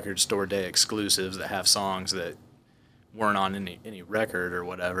of the record store day exclusives that have songs that weren't on any record or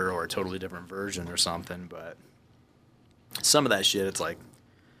whatever, or a totally different version or something. But some of that shit, it's like,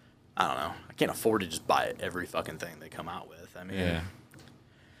 I don't know. I can't afford to just buy every fucking thing they come out with. I mean, Yeah.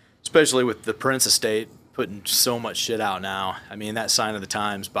 especially with the Prince estate putting so much shit out now. I mean, that Sign of the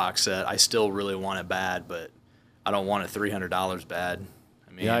Times box set, I still really want it bad, but I don't want it $300 bad.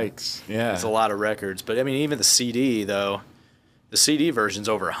 I mean, Yikes. Yeah. it's a lot of records. But I mean, even the CD though, the CD version's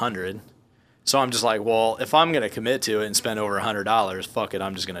over $100. So I'm just like, well, if I'm gonna commit to it and spend over $100, fuck it,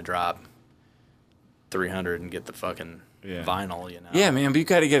 I'm just gonna drop $300 and get the fucking vinyl. Yeah, man, but you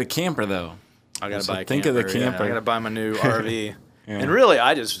got to get a camper though. I gotta So buy a think camper. of the camper. Yeah, I gotta buy my new RV. Yeah. And really,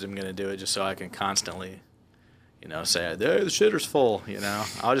 I just am gonna do it just so I can constantly, say, "Hey, the shitter's full."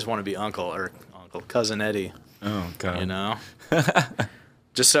 I just want to be cousin Eddie. Oh god.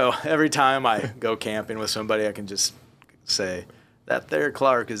 Just so every time I go camping with somebody, I can just say, "That there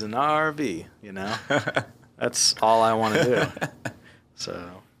Clark is an RV." That's all I want to do.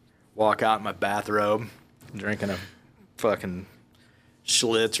 So, walk out in my bathrobe, drinking a fucking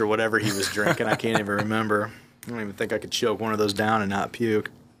Schlitz or whatever he was drinking. I can't even remember. I don't even think I could choke one of those down and not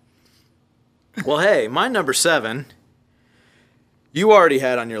puke. Well, hey, my number 7, you already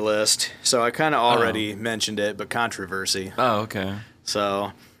had on your list, so I kind of already mentioned it, but Controversy. Oh, okay.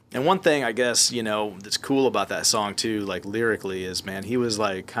 So, and one thing I guess, that's cool about that song too, like lyrically, is, man, he was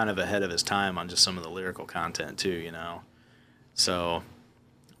like kind of ahead of his time on just some of the lyrical content too, So,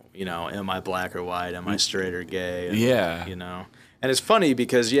 am I black or white? Am I straight or gay? And, Yeah. And it's funny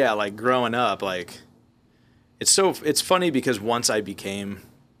because, like growing up, like, it's funny because once I became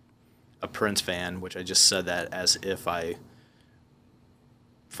a Prince fan, which I just said that as if I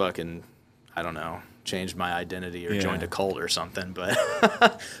fucking, I don't know, changed my identity or joined a cult or something,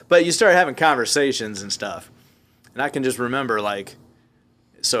 but you start having conversations and stuff. And I can just remember, like,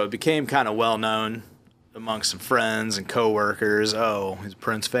 so it became kind of well known amongst some friends and coworkers. Oh, he's a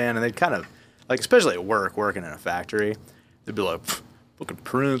Prince fan. And they'd kind of, like, especially at work, working in a factory, they'd be like, fucking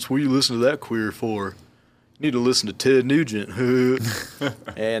Prince, what are you listening to that queer for? You need to listen to Ted Nugent.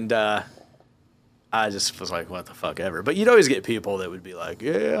 And I just was like, what the fuck ever. But you'd always get people that would be like,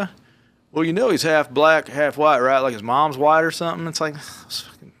 yeah, well, he's half black, half white, right? Like his mom's white or something. It's like,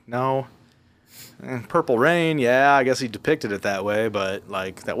 no. And Purple Rain, yeah, I guess he depicted it that way, but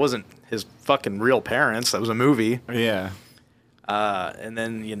like that wasn't his fucking real parents. That was a movie. Yeah. And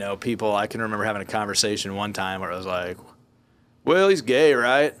then, people, I can remember having a conversation one time where I was like, well, he's gay,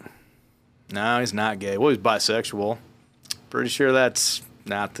 right? No, he's not gay. Well, he's bisexual. Pretty sure that's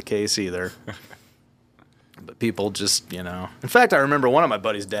not the case either. But people just, In fact, I remember one of my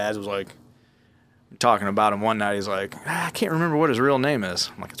buddy's dads was like, talking about him one night. He's like, I can't remember what his real name is.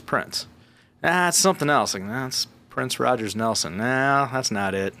 I'm like, it's Prince. It's something else. Like, nah, it's Prince Rogers Nelson. Nah, that's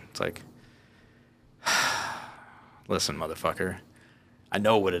not it. It's like, listen, motherfucker. I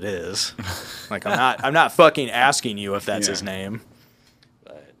know what it is. Like, I'm not fucking asking you if that's his name.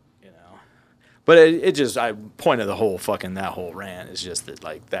 But it just, point of the whole fucking, that whole rant is just that,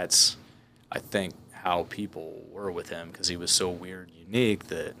 like, that's, I think, how people were with him, because he was so weird and unique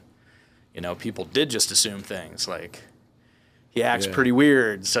that, people did just assume things. Like, he acts pretty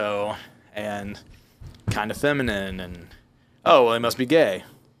weird, so, and kind of feminine, and, oh, well, he must be gay.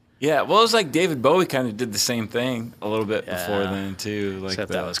 Yeah, well, it was like David Bowie kind of did the same thing a little bit before then, too. Like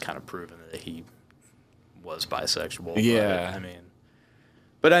Except that was kind of proven that he was bisexual. Yeah.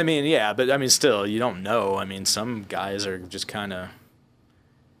 But still, you don't know. I mean, some guys are just kind of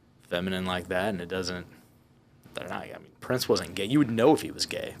feminine like that, and they're not. I mean, Prince wasn't gay. You would know if he was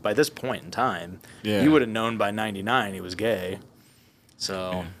gay by this point in time. Yeah. You would have known by '99 he was gay.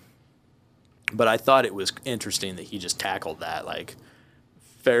 So, but I thought it was interesting that he just tackled that like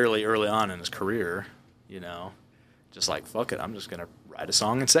fairly early on in his career. Just like, fuck it, I'm just gonna write a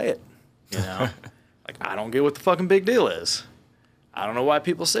song and say it. Like, I don't get what the fucking big deal is. I don't know why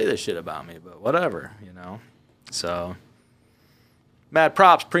people say this shit about me, but whatever, So, mad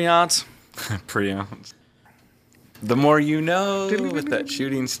props, Prions. Prions. The More You Know with that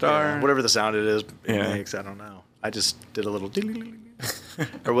shooting star. Yeah, whatever the sound it is it Yeah. makes, I don't know. I just did a little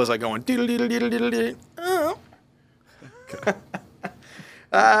or was I going oh.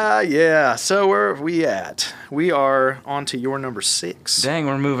 Yeah, so where are we at? We are on to your number 6. Dang,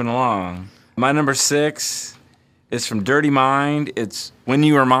 we're moving along. My number 6 is from Dirty Mind. It's When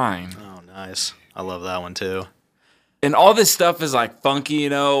You Were Mine. Oh, nice. I love that one too. And all this stuff is like funky, you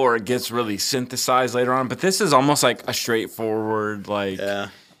know, or it gets really synthesized later on. But this is almost like a straightforward, like, Yeah.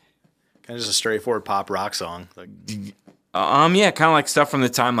 Kind of just a straightforward pop rock song. Like, yeah, kind of like stuff from the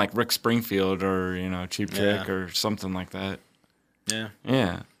time, like Rick Springfield or Cheap Trick Yeah. or something like that. yeah.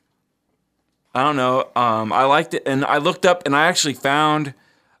 Yeah. I don't know. I liked it, and I looked up, and I actually found,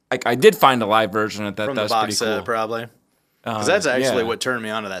 like, I did find a live version of that. From That the was box pretty set, cool. probably. Because that's actually yeah. what turned me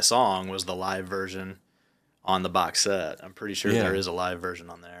onto that song was the live version on the box set. I'm pretty sure Yeah. there is a live version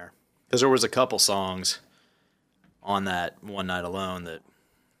on there. Because there was a couple songs on that One Night Alone that,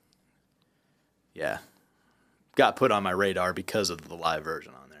 yeah, got put on my radar because of the live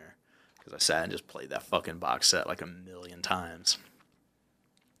version on there. Because I sat and just played that fucking box set like a million times.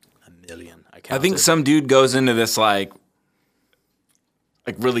 A million. I I think counted. some dude goes into this like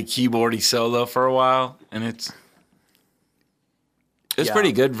really keyboardy solo for a while, and it's Yeah.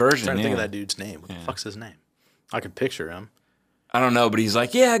 pretty good I'm version. trying to think of yeah. that dude's name. What the fuck's his name? I could picture him. I don't know, but he's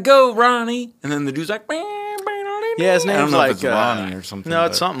like, "Yeah, go Ronnie," and then the dude's like, Yeah, his name's I don't know like if it's Ronnie or something. No,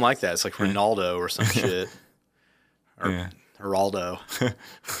 it's but- something like that. It's like Ronaldo or some shit. Yeah. Geraldo.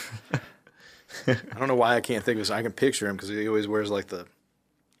 I don't know why I can't think of his. I can picture him because he always wears like the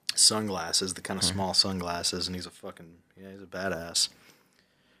sunglasses, the kind of small sunglasses, and he's a badass.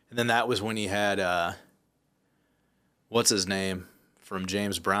 And then that was when he had what's his name from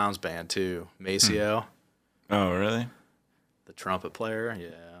James Brown's band too, Maceo, Oh, really? the trumpet player.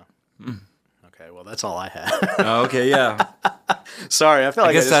 Yeah. Okay, well that's all I had. Oh, okay, yeah. Sorry, I feel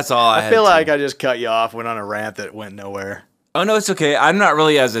like guess that's all I had, feel too. like I just cut you off, went on a rant that went nowhere. Oh no, it's okay. I'm not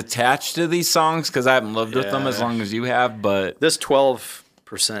really as attached to these songs because I haven't lived with them as Yeah. long as you have. But This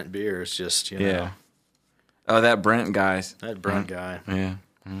 12% beer is just, yeah. Oh, that Brent guy. that Brent guy. Yeah.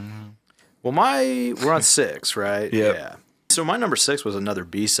 Well, we're on 6, right? Yep. Yeah. So my number 6 was another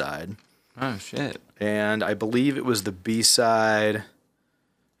B-side, Oh shit. and I believe it was the B-side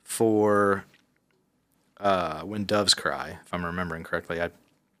for When Doves Cry, if I'm remembering correctly.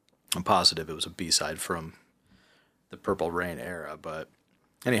 I'm positive it was a B-side from the Purple Rain era, but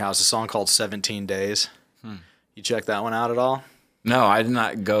anyhow, it's a song called 17 Days. You check that one out at all? No, I did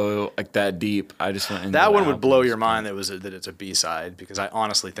not go like that deep. I just went into That the one would blow albums. your mind that it's a B-side, because I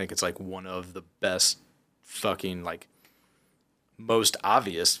honestly think it's like one of the best fucking like most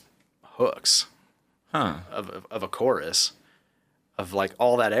obvious hooks Huh. of a chorus of like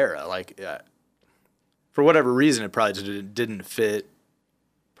all that era. Like for whatever reason, it probably just didn't fit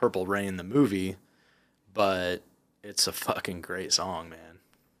Purple Rain the movie, but it's a fucking great song, man.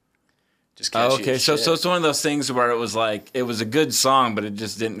 Just Oh, catchy okay, as so shit. it's one of those things where it was like it was a good song, but it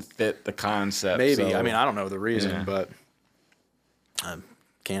just didn't fit the concept. Maybe. so- I mean, I don't know the reason, Yeah. but I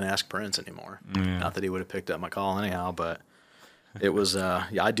can't ask Prince anymore. Not that he would have picked up my call anyhow, but it was,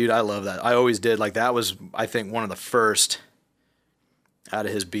 dude, I love that. I always did. Like, that was, I think, one of the first out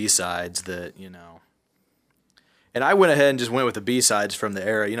of his B-sides that, and I went ahead and just went with the B-sides from the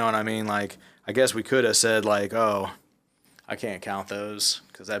era, you know what I mean? Like, I guess we could have said, like, oh, I can't count those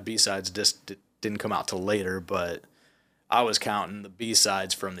because that B-sides just didn't come out till later, but I was counting the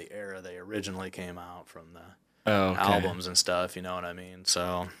B-sides from the era they originally came out from the Oh, okay. albums and stuff, you know what I mean?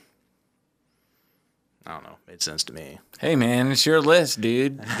 So, I don't know, made sense to me. Hey man, it's your list,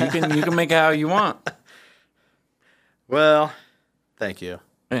 dude. You can make it how you want. Well, thank you,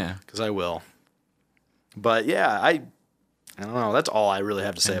 Yeah. because I will. But yeah, I don't know. That's all I really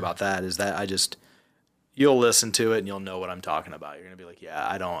have to say about that is that you'll listen to it and you'll know what I'm talking about. You're going to be like, yeah,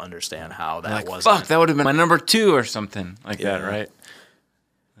 I don't understand how that Like wasn't. fuck, that would have been my number 2 or something like that, Yeah. right?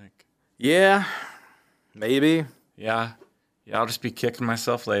 Like Yeah, maybe. yeah, I'll just be kicking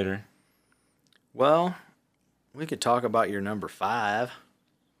myself later. Well, we could talk about your number 5.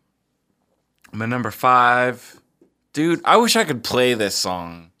 My number 5, dude. I wish I could play this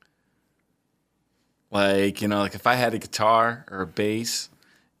song. Like like if I had a guitar or a bass,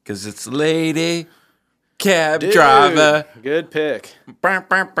 because it's Lady Cab Dude, Driver. good pick.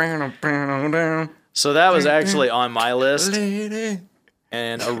 So that was actually on my list, Lady.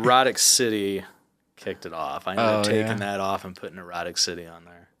 and Erotic City kicked it off. I ended up Oh, taking yeah. that off and putting Erotic City on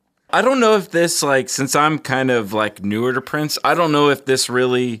there. I don't know if this, like, since I'm kind of like newer to Prince, I don't know if this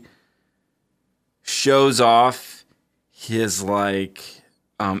really shows off his like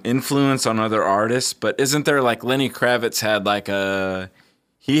influence on other artists, but isn't there like Lenny Kravitz had like a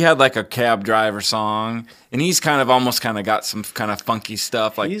cab driver song, and he's kind of almost kind of got some kind of funky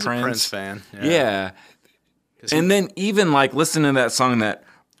stuff like He's Prince. a Prince fan. Yeah. And then even like listening to that song that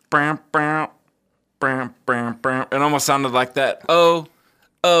bam, bam, bam, bam, bam, it almost sounded like that. Oh,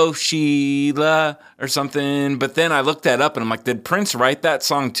 Sheila or something. But then I looked that up and I'm like, did Prince write that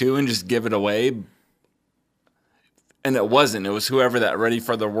song too and just give it away? And it wasn't. It was whoever that Ready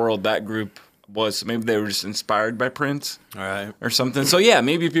for the World, that group was. So maybe they were just inspired by Prince. All right. Or something. So yeah,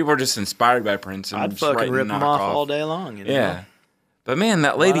 maybe people are just inspired by Prince. And I'd just fucking writing rip them off knockoff. all day long. You know? Yeah. But man,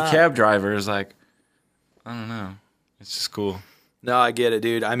 that lady Wow. cab driver is like, I don't know. It's just cool. No, I get it,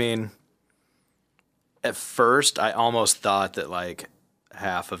 dude. I mean, at first, I almost thought that like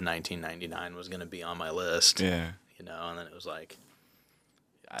half of 1999 was going to be on my list. Yeah. You know, and then it was like,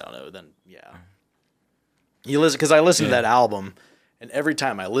 I don't know. Then, yeah. You listen, because I listened to Yeah. that album, and every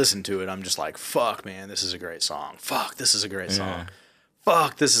time I listen to it, I'm just like, fuck, man, this is a great song. Fuck, this is a great song.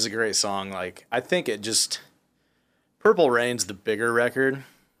 Fuck, this is a great song. Like, I think it just, Purple Rain's the bigger record.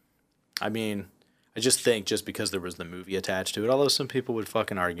 I mean, I just think just because there was the movie attached to it, although some people would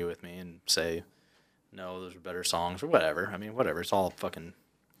fucking argue with me and say, no, those are better songs or whatever. I mean, whatever. It's all fucking,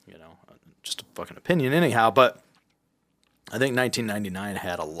 you know, just a fucking opinion anyhow. But I think 1999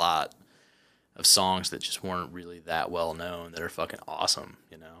 had a lot of songs that just weren't really that well known that are fucking awesome,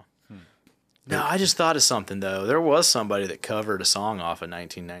 you know? No, I just thought of something, though. There was somebody that covered a song off of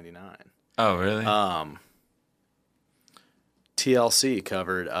 1999. Oh, really? TLC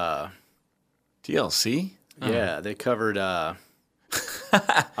covered, TLC? yeah, they covered, I'm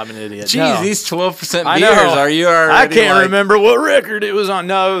an idiot. Jeez, No. these 12% I beers. know. Are you already I can't like, remember what record it was on.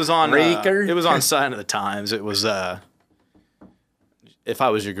 No, it was on Raker? it was on Sign of the Times. It was If I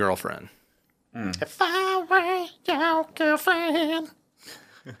Was Your Girlfriend. If I were your girlfriend.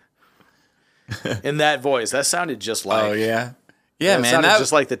 In that voice, that sounded just like. Oh, yeah? Yeah, It man. sounded That,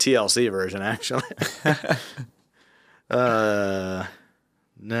 just like the TLC version, actually. No,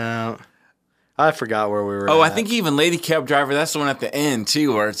 I forgot where we were. I at. think even Lady Cab Driver, that's the one at the end,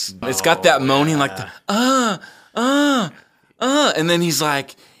 too, where it's got that moaning like the, and then he's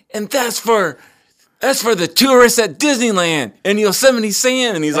like, and that's for the tourists at Disneyland and Yosemite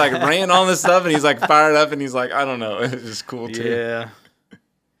Sam. And he's like ranting all this stuff and he's like fired up and he's like, I don't know. It's just cool, too. Yeah.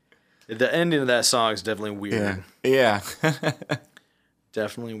 The ending of that song is definitely weird. Yeah.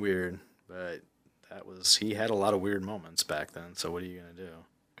 Definitely weird, but he had a lot of weird moments back then, so what are you going to do?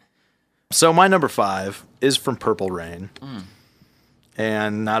 So my number 5 is from Purple Rain,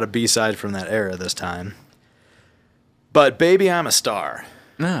 and not a B-side from that era this time, but Baby I'm a Star.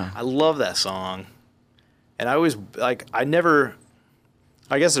 No. I love that song, and I always, like, I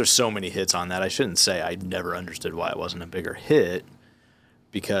guess there's so many hits on that, I shouldn't say I never understood why it wasn't a bigger hit,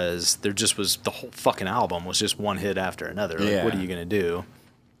 because there just was, the whole fucking album was just one hit after another. Like, Yeah. what are you going to do?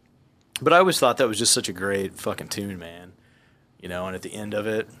 But I always thought that was just such a great fucking tune, man. You know, and at the end of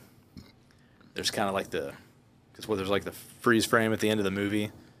it, there's kind of like there's like the freeze frame at the end of the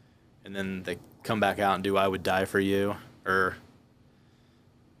movie, and then they come back out and do I Would Die For You,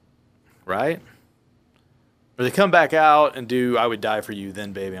 right? Or they come back out and do I Would Die For You,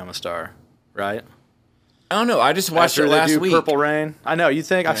 then Baby I'm a Star, right? I don't know. I just watched After it they last do week. Purple Rain. I know, you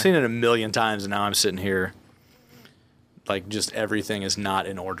think, I've seen it a million times, and now I'm sitting here, like, just everything is not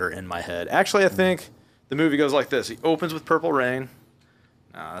in order in my head. Actually, I think the movie goes like this. He opens with Purple Rain.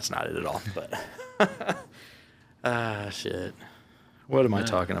 No, that's not it at all, but... shit. What am I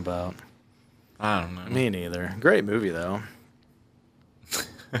talking about? I don't know. Me neither. Great movie, though.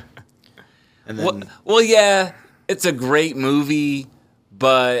 And then... Well, yeah, it's a great movie,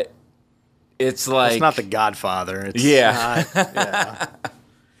 but it's like... It's not The Godfather. It's Yeah. not- yeah.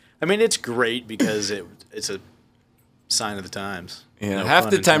 I mean, it's great because it's a sign of the times. Yeah, No half pun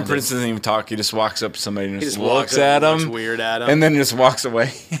the time intended. Prince doesn't even talk. He just walks up to somebody and He just just looks walks up at and looks him, weird at him. and then just walks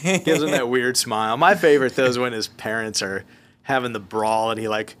away. Gives him that weird smile. My favorite though is when his parents are having the brawl and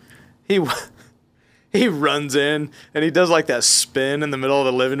he runs in and he does like that spin in the middle of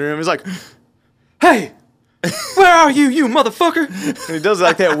the living room. He's like, "Hey, where are you, you motherfucker?" And he does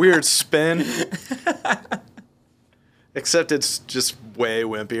like that weird spin. Except it's just way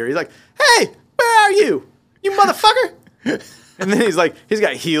wimpier. He's like, "Hey, where are you, you motherfucker?" And then he's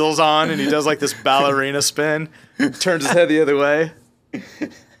got heels on and he does like this ballerina spin, turns his head the other way.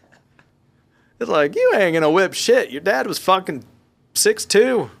 It's like, you ain't gonna whip shit. Your dad was fucking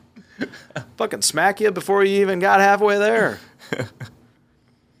 6'2". Fucking smack you before you even got halfway there.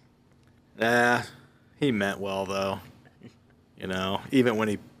 Nah, he meant well though. You know, even when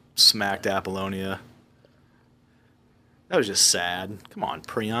he smacked Apollonia. That was just sad. Come on,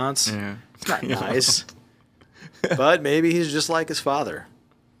 Priance. Yeah. It's not nice. But maybe he's just like his father.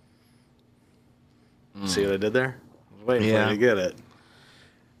 See what I did there? I was waiting for you to get it.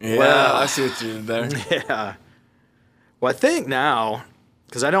 Yeah, Well- I see what you did there. Yeah. Well, I think now,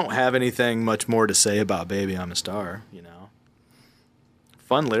 because I don't have anything much more to say about Baby I'm a Star, you know.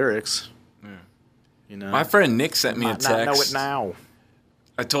 Fun lyrics. Yeah. You know. My friend Nick sent me a Might not know text. it now.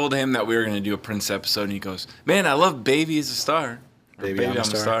 I told him that we were going to do a Prince episode, and he goes, "Man, I love Baby is a Star." Or Baby, I'm a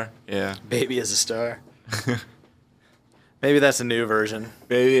Star. Yeah. Baby is a Star. Maybe that's a new version.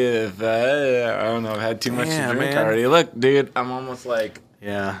 Baby is I don't know. I've had too much to Damn, drink man. already. Look, dude, I'm almost like,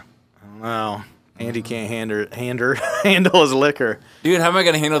 Yeah. I don't know. Andy can't handle his liquor. dude, how am I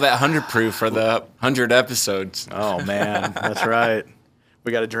going to handle that 100 proof for the 100 episodes? Oh, man. That's right.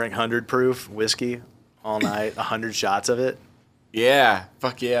 We got to drink 100 proof whiskey all night, 100 shots of it. Yeah.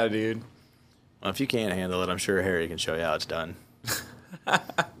 Fuck yeah, dude. Well, if you can't handle it, I'm sure Harry can show you how it's done.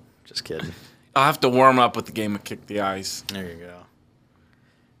 Just kidding. I'll have to warm up with the game of Kick the Ice. There you go.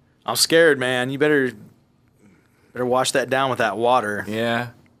 I'm scared, man. You better wash that down with that water. Yeah.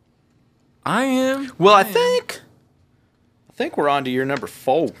 I am. Well, I think we're on to your number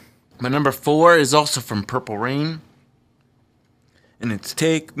 4. My number 4 is also from Purple Rain. And it's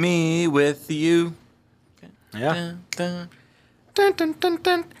Take Me With You. Yeah. Dun,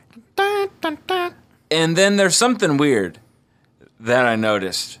 dun. And then there's something weird that I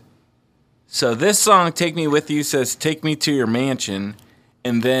noticed. So this song, Take Me With You, says, take me to your mansion.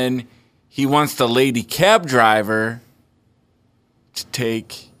 And then he wants the lady cab driver to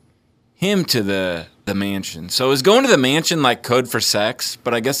take him to the mansion. So is going to the mansion like code for sex?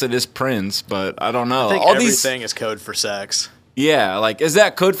 But I guess it is Prince, but I don't know. I think All everything is code for sex. yeah, like, is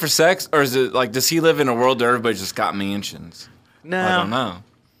that code for sex? Or is it like, does he live in a world where everybody just got mansions? No. I don't know.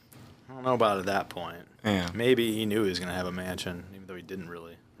 I don't know about at that point. Yeah. Maybe he knew he was going to have a mansion, even though he didn't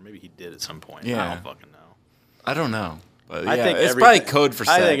really. Or maybe he did at some point. Yeah. I don't fucking know. I don't know. But I yeah, think it's everything- probably code for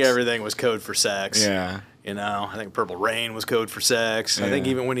sex. I think everything was code for sex. Yeah. You know, I think Purple Rain was code for sex. I think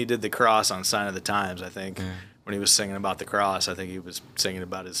Yeah. even when he did the cross on Sign of the Times, I think when he was singing about the cross, I think he was singing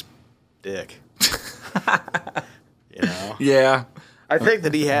about his dick. You know? Yeah. I think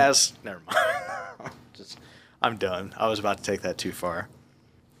that he has. Never mind. I'm done. I was about to take that too far.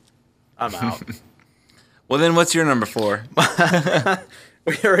 I'm out. Well, then what's your number 4?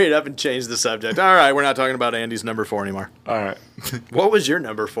 We hurried up and changed the subject. All right, we're not talking about Andy's number 4 anymore. All right. What was your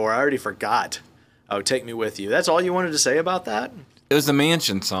number 4? I already forgot. Oh, Take Me With You. That's all you wanted to say about that? It was the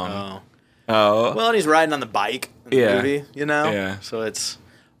mansion song. Oh. Oh. Well, and he's riding on the bike in the Yeah. movie, you know? Yeah. So it's...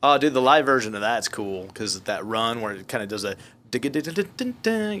 Oh, dude, the live version of that's cool because that run where it kind of does a...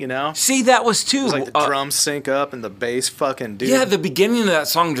 You know? See, that was too. It's like the drums sync up and the bass fucking... Dude. Yeah, the beginning of that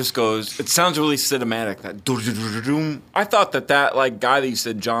song just goes. It sounds really cinematic. That. Doo-doo-doo-doo-doo. I thought that like guy that you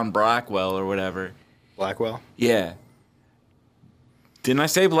said, John Blackwell or whatever. Blackwell? Yeah. Didn't I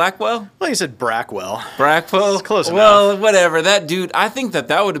say Blackwell? Well, you said Brackwell. Brackwell? It's close Well, whatever. That dude, I think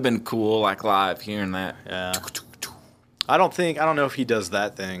that would have been cool, like live, hearing that. Yeah. I don't know if he does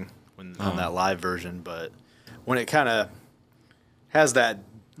that thing on that live version, but when it kind of has that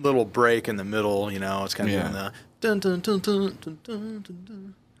little break in the middle, you know, it's kind of doing the dun dun dun dun dun dun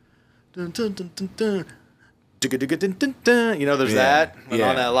dun dun dun dun dun dun. Dun, you know, there's that. And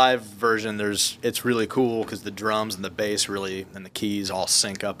on that live version, it's really cool because the drums and the bass really and the keys all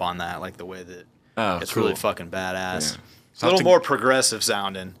sync up on that, like the way that it's really fuucking badass. Yeah. It's a little more progressive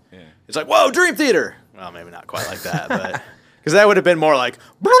sounding. Yeah. It's like, whoa, Dream Theater. Well, maybe not quite like that, but because that would have been more like.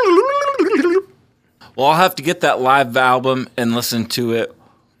 Well, I'll have to get that live album and listen to it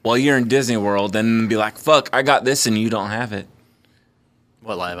while you're in Disney World and be like, fuck, I got this and you don't have it.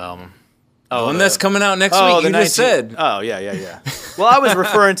 What live album? Oh, and that's coming out next week. You just said. Oh, yeah. Well, I was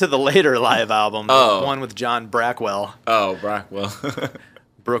referring to the later live album, the one with John Brackwell. Oh, Brackwell.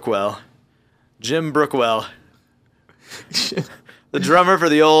 Brookwell. Jim Brookwell. The drummer for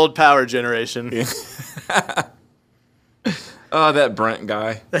the old Power Generation. Oh, that Brent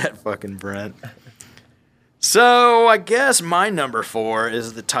guy. That fucking Brent. So, I guess my number 4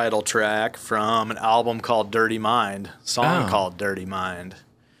 is the title track from an album called Dirty Mind. Song called Dirty Mind.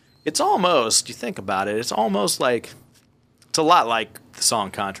 It's almost, you think about it, it's almost like, it's a lot like the song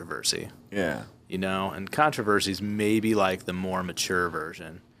Controversy. Yeah. You know, and Controversy's maybe like the more mature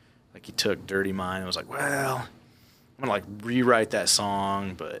version. Like he took Dirty Mind and was like, well, I'm gonna like rewrite that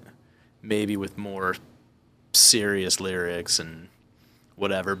song, but maybe with more serious lyrics and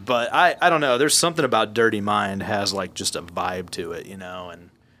whatever. But I don't know. There's something about Dirty Mind has like just a vibe to it, you know, and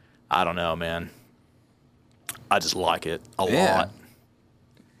I don't know, man. I just like it a lot.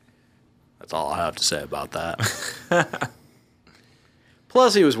 That's all I have to say about that.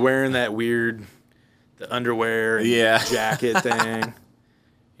 Plus, he was wearing that weird, the underwear and jacket thing.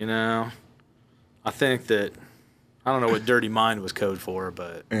 You know, I think that, I don't know what Dirty Mind was code for,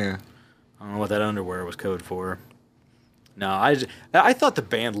 but Yeah. I don't know what that underwear was code for. No, I thought the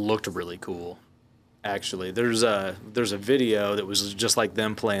band looked really cool. Actually, there's a video that was just like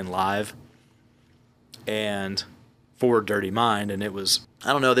them playing live, and for Dirty Mind, and it was,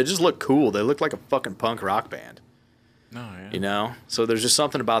 I don't know, they just look cool. They look like a fucking punk rock band. No, yeah. You know? So there's just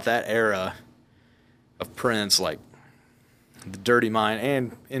something about that era of Prince, like the Dirty Mind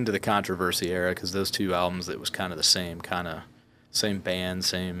and Into the Controversy era, because those two albums, it was kind of the same band,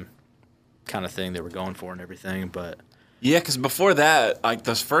 same kind of thing they were going for and everything. But Yeah, because before that, like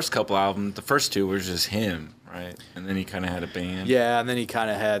those first couple albums, the first two were just him, right? And then he kind of had a band. yeah, and then he kind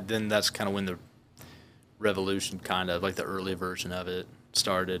of had, then that's kind of when the Revolution kind of, like the early version of it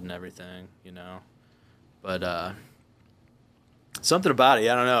started and everything, you know? But, something about it,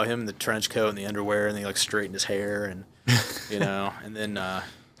 I don't know, him in the trench coat and the underwear, and he like straightened his hair, and you know, and then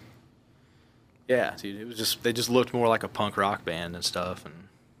yeah, dude, it was just, they just looked more like a punk rock band and stuff, and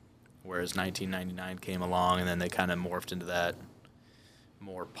whereas 1999 came along, and then they kind of morphed into that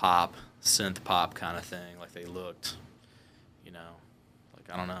more pop, synth pop kind of thing, like they looked, you know,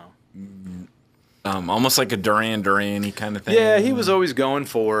 like I don't know. Almost like a Duran Duran-y kind of thing. Yeah, he was always going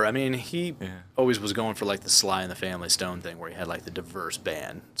for, I mean, he always was going for like the Sly and the Family Stone thing, where he had like the diverse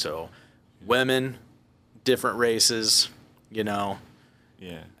band. So women, different races, you know.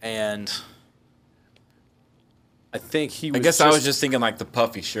 Yeah. And I think he was, I guess I was just thinking like the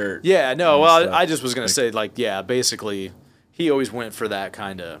puffy shirt. Yeah, no, and well, stuff. I just was going to say, like, yeah, basically, he always went for that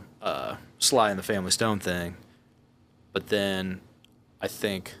kind of Sly and the Family Stone thing. But then I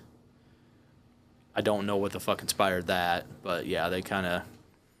think, I don't know what the fuck inspired that, but yeah, they kind of,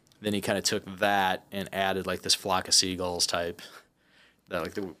 then he kind of took that and added like this Flock of Seagulls type,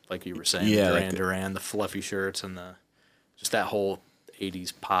 that like you were saying, Yeah, Duran like Duran, the fluffy shirts and just that whole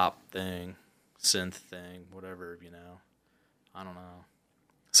 80s pop thing, synth thing, whatever, you know. I don't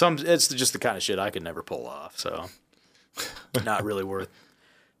know. It's just the kind of shit I could never pull off, so not really worth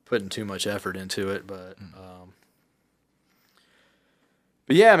putting too much effort into it, but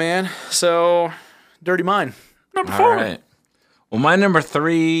yeah, man. So Dirty Mind. Number 4. All right. Well, my number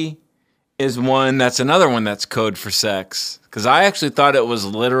 3 is another one that's code for sex. Because I actually thought it was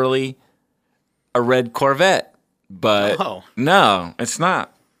literally a red Corvette. But no, it's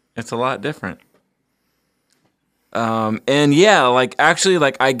not. It's a lot different. And yeah, like actually,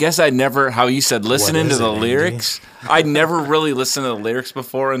 like I guess I never, how you said, listening to the lyrics. I never really listened to the lyrics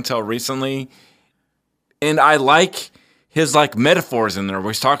before until recently. And I like his like metaphors in there where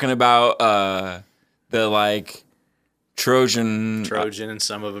he's talking about the like Trojan, and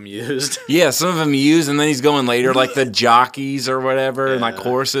some of them used. Yeah, some of them used, and then he's going later like the jockeys or whatever, and like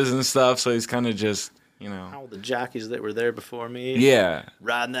horses and stuff. So he's kind of just, you know, all the jockeys that were there before me. Yeah,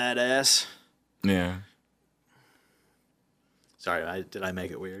 riding that ass. Yeah. Sorry, did I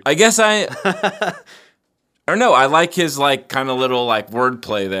make it weird? I guess or no, I like his like kind of little like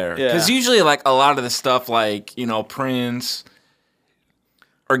wordplay there. Because usually like a lot of the stuff like, you know, Prince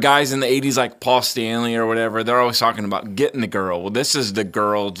or guys in the 80s like Paul Stanley or whatever, they're always talking about getting the girl. Well, this is the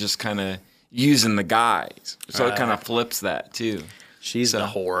girl just kind of using the guys. So it kind of flips that too. She's the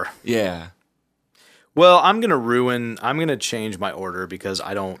whore. Yeah. Well, I'm going to change my order because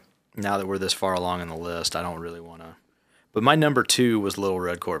now that we're this far along in the list, I don't really want to. But my number 2 was Little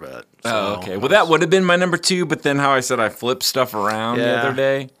Red Corvette. So oh, okay. Well, that would have been my number 2, but then how I said I flipped stuff around the other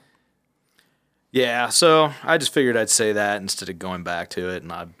day. Yeah, so I just figured I'd say that instead of going back to it,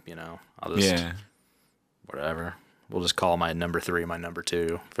 and I'll just whatever. We'll just call my number 3 my number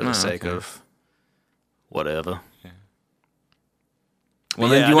 2 for the sake of whatever. Yeah. Well,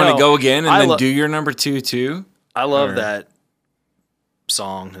 then do you want to go again and then do your number 2 too? I love that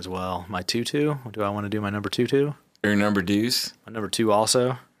song as well. My 2-2. Do I want to do my number 2-2? Your number deuce? My number 2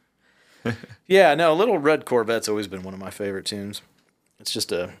 also. Yeah, no, Little Red Corvette's always been one of my favorite tunes. It's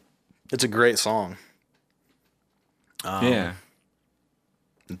just it's a great song. Yeah.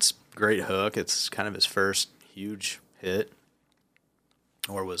 It's a great hook. It's kind of his first huge hit.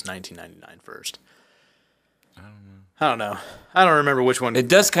 Or was 1999 first? I don't know. I don't remember which one. It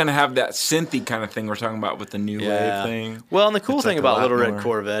does kind of have that synthy kind of thing we're talking about with the new wave thing. Well, and the cool thing about Little Red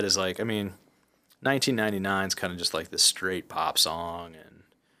Corvette is like, I mean, 1999 is kind of just like this straight pop song, and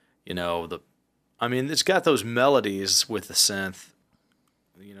you know it's got those melodies with the synth,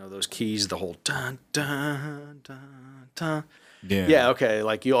 you know, those keys, the whole dun dun dun dun. Yeah, okay,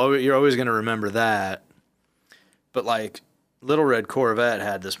 like you're always gonna remember that, but like Little Red Corvette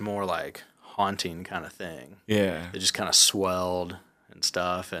had this more like haunting kind of thing. Yeah, it just kind of swelled and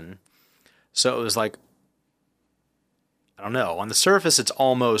stuff. And so it was like, I don't know. On the surface, it's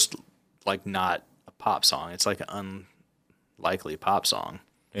almost like not a pop song. It's like an unlikely pop song,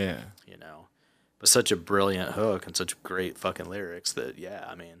 Yeah. you know. But such a brilliant hook and such great fucking lyrics that, yeah,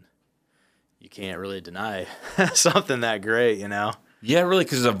 I mean, you can't really deny something that great, you know. Yeah, really,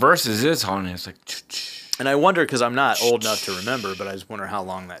 because the verses is haunting. It's like, And I wonder, because I'm not old enough to remember, but I just wonder how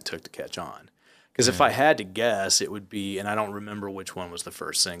long that took to catch on. Because if I had to guess, it would be, and I don't remember which one was the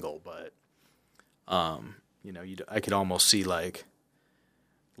first single, but, you know, I could almost see like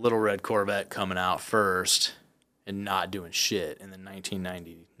Little Red Corvette coming out first and not doing shit, and then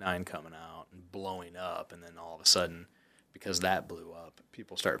 1999 coming out and blowing up, and then all of a sudden, because that blew up,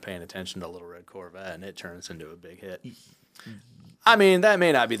 people start paying attention to Little Red Corvette, and it turns into a big hit. I mean, that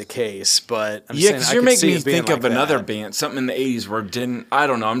may not be the case, but I'm yeah, saying because I you're could making see me it being think like of another that. band, something in the 80s where I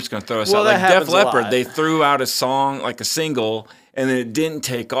don't know, I'm just going to throw this Well, out. that Like Def happens a Leppard, lot. they threw out a song, like a single, and then it didn't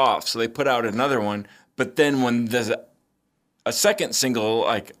take off. So they put out another one. But then when a second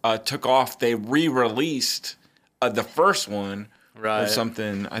single took off, they re-released the first one or Right.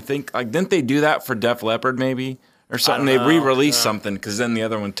 something. I think, like, didn't they do that for Def Leppard maybe? Or something? don't They know. re-released something because then the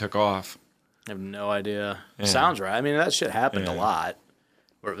other one took off. I have no idea. Sounds right. I mean, that shit happened a Yeah. lot,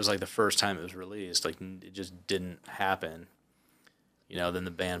 where it was like the first time it was released, like it just didn't happen. You know, then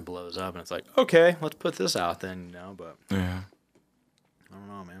the band blows up, and it's like, okay, let's put this out then. You know, but Yeah. I don't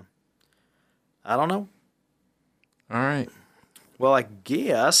know, man. I don't know. All right. Well, I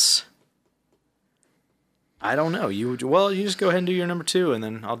guess I don't know. You just go ahead and do your number 2, and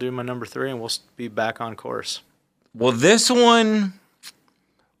then I'll do my number 3, and we'll be back on course. Well, this one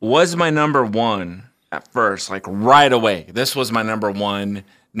was my number 1 at first, like right away. This was my number 1,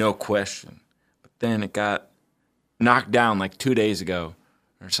 no question. But then it got knocked down like 2 days ago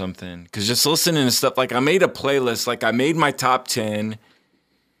or something. Because just listening to stuff, like I made a playlist, like I made my top 10,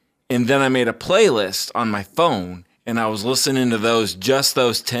 and then I made a playlist on my phone, and I was listening to just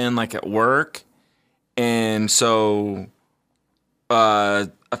those 10, like at work. And so a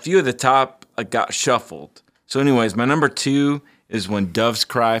few of the top got shuffled. So anyways, my number 2 is When Doves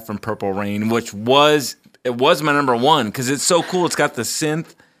Cry from Purple Rain, which was my number 1 because it's so cool. It's got the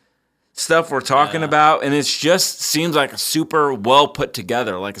synth stuff we're talking about, and it just seems like a super well put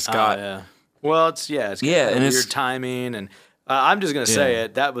together. Like it's got yeah. Well, it's got Yeah, kind of and weird it's- timing, and I'm just gonna say Yeah.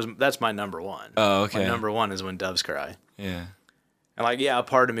 it. That's my number 1. Oh, okay. My number 1 is When Doves Cry, yeah. and like, yeah, a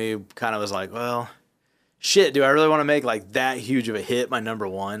part of me kind of was like, well, shit, do I really want to make like that huge of a hit my number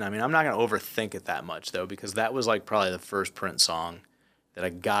 1? I mean, I'm not gonna overthink it that much though, because that was like probably the first Prince song that I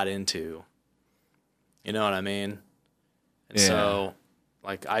got into. You know what I mean? And Yeah. so,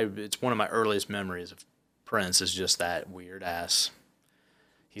 like, it's one of my earliest memories of Prince is just that weird ass.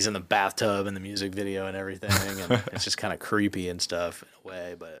 He's in the bathtub in the music video and everything, and it's just kind of creepy and stuff in a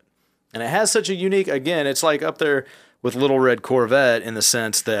way. And it has such a unique. Again, it's like up there with Little Red Corvette in the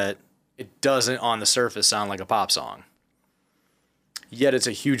sense that it doesn't, on the surface, sound like a pop song. Yet it's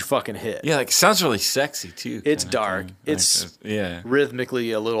a huge fucking hit. Yeah, like it sounds really sexy too. It's kinda dark. thing. It's Like, yeah.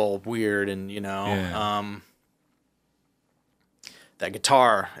 rhythmically a little weird, and Yeah. that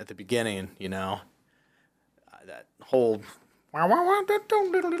guitar at the beginning, that whole Yeah.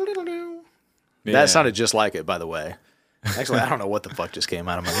 that sounded just like it, by the way. Actually, I don't know what the fuck just came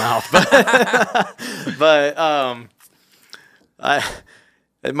out of my mouth, but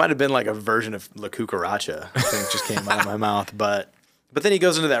it might have been like a version of La Cucaracha. I think just came out of my mouth, but then he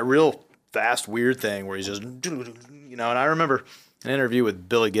goes into that real fast, weird thing where he's just, and I remember an interview with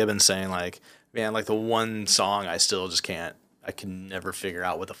Billy Gibbons saying like, man, like the one song I still just I can never figure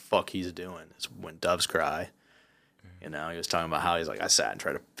out what the fuck he's doing. It's When Doves Cry. He was talking about how he's like, I sat and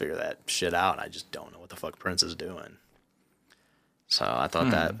tried to figure that shit out, and I just don't know what the fuck Prince is doing. So I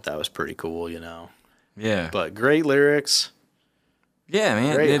thought that was pretty cool, Yeah. But great lyrics. Yeah,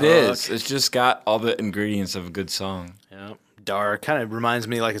 man, Great it is. hook. It's just got all the ingredients of a good song. Yeah, dark. Kind of reminds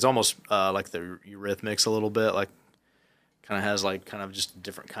me, like it's almost like the Eurythmics a little bit. Like, kind of has like kind of just a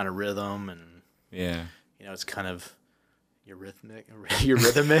different kind of rhythm, and Yeah. it's kind of Eurythmic.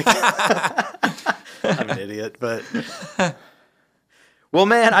 I'm an idiot, but well,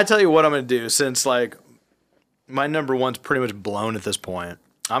 man, I tell you what I'm gonna do, since like my number 1's pretty much blown at this point.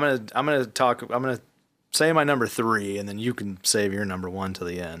 I'm gonna say my number 3, and then you can save your number 1 to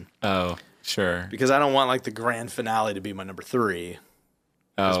the end, Oh, sure. because I don't want like the grand finale to be my number 3.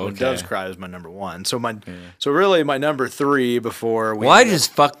 Oh, When okay. Doves Cry was my number 1. So so really my number 3 before we Well, I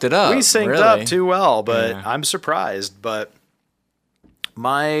just fucked it up. we synced really. up too well, but Yeah. I'm surprised. But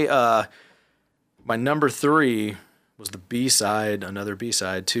my my number 3 was the B-side, another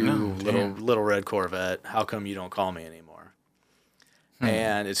B-side to Oh, Little Red Corvette. How Come You Don't Call Me Anymore?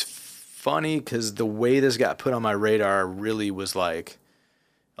 And it's funny because the way this got put on my radar really was like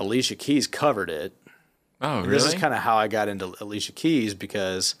Alicia Keys covered it. Oh, And really? this is kind of how I got into Alicia Keys,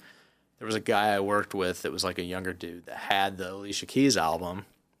 because there was a guy I worked with that was like a younger dude that had the Alicia Keys album,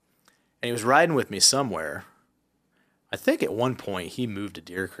 and he was riding with me somewhere. I think at one point he moved to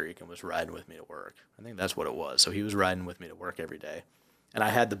Deer Creek and was riding with me to work. I think that's what it was. So he was riding with me to work every day. And I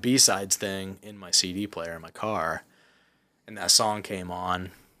had the B-sides thing in my CD player in my car, and that song came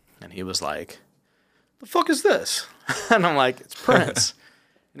on, and he was like, "The fuck is this?" And I'm like, "It's Prince."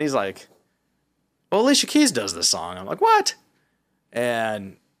 And he's like, "Well, Alicia Keys does this song." I'm like, "What?"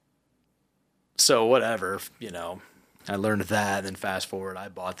 And so whatever, I learned that, and then fast forward, I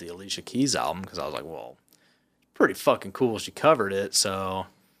bought the Alicia Keys album because I was like, well, pretty fucking cool. She covered it, so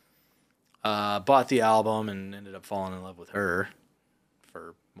bought the album and ended up falling in love with her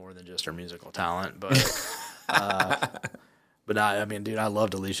for more than just her musical talent. But I mean, dude, I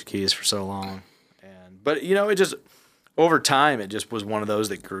loved Alicia Keys for so long, but it just over time, it just was one of those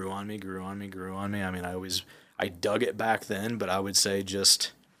that grew on me. I mean, I dug it back then, but I would say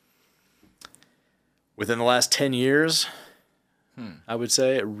just within the last 10 years, I would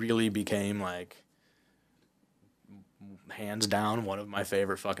say it really became like hands down one of my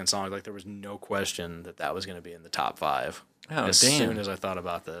favorite fucking songs. Like there was no question that was going to be in the top 5 as soon as I thought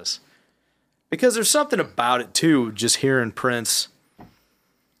about this. Because there's something about it too, just hearing Prince,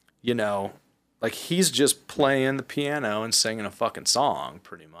 like he's just playing the piano and singing a fucking song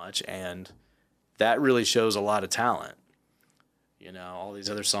pretty much. And that really shows a lot of talent. All these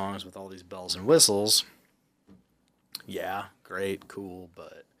other songs with all these bells and whistles. Yeah, great, cool.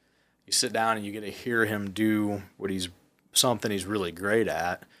 But you sit down and you get to hear him do something he's really great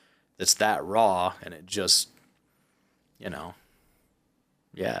at. That's that raw. And it just,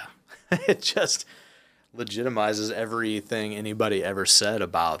 yeah, it just legitimizes everything anybody ever said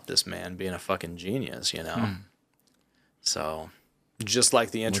about this man being a fucking genius, So just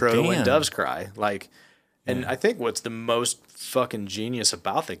like the intro to When Doves Cry, and I think what's the most fucking genius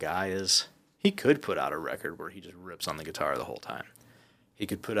about the guy is he could put out a record where he just rips on the guitar the whole time. He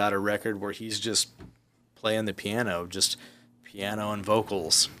could put out a record where he's just playing the piano, just piano and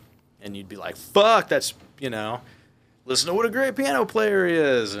vocals. And you'd be like, fuck, that's, listen to what a great piano player he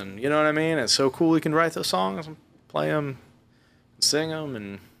is. And you know what I mean? It's so cool he can write those songs and play them, and sing them,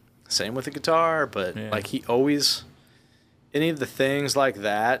 and same with the guitar. But he always, any of the things like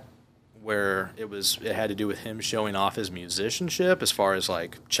that, where it had to do with him showing off his musicianship as far as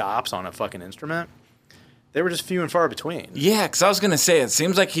like chops on a fucking instrument, they were just few and far between. Yeah, because I was gonna say, it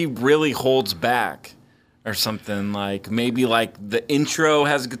seems like he really holds back or something. Like maybe like the intro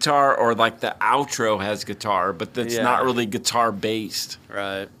has guitar or like the outro has guitar, but that's not really guitar based.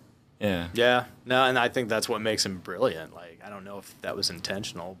 Right. Yeah. Yeah. No, and I think that's what makes him brilliant. Like I don't know if that was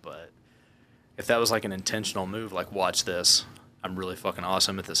intentional, but if that was like an intentional move, like watch this. I'm really fucking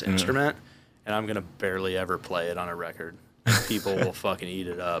awesome at this instrument, and I'm going to barely ever play it on a record. People will fucking eat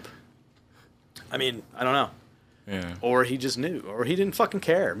it up. I mean, I don't know. Yeah. Or he just knew, or he didn't fucking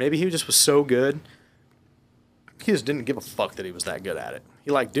care. Maybe he just was so good, he just didn't give a fuck that he was that good at it.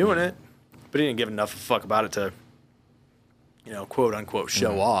 He liked doing it, but he didn't give enough fuck about it to, quote unquote,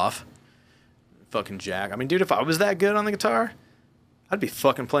 show off. Fucking Jack. I mean, dude, if I was that good on the guitar, I'd be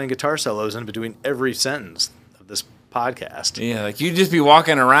fucking playing guitar solos in between every sentence of this podcast. Yeah, like you'd just be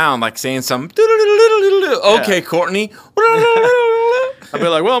walking around like saying something. Okay, Courtney. I'd be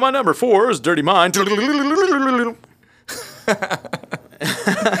like, well, my number 4 is Dirty Mind.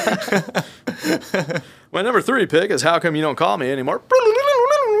 My number 3 pick is How Come You Don't Call Me Anymore.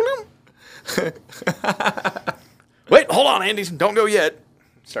 Wait, hold on, Andy. Don't go yet.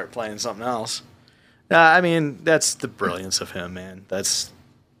 Start playing something else. I mean, that's the brilliance of him, man. That's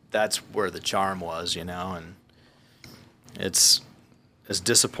where the charm was, and it's as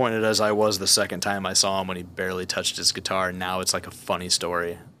disappointed as I was the second time I saw him when he barely touched his guitar. Now it's like a funny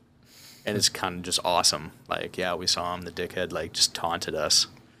story. And it's kind of just awesome. Like, yeah, we saw him, the dickhead, like, just taunted us.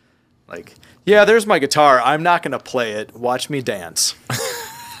 Like, yeah, there's my guitar. I'm not going to play it. Watch me dance.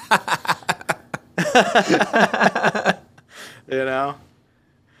 I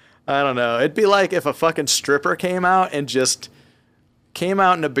don't know. It'd be like if a fucking stripper came out and just came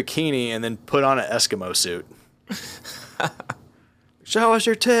out in a bikini and then put on an Eskimo suit. Show us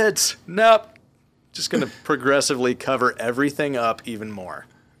your tits. Nope. Just going to progressively cover everything up even more.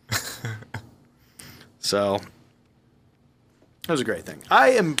 So, that was a great thing.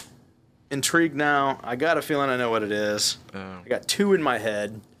 I am intrigued now. I got a feeling I know what it is. I got 2 in my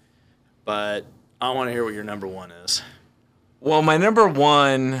head, but I want to hear what your number 1 is. Well, my number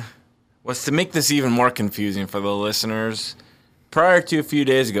 1 was, to make this even more confusing for the listeners, prior to a few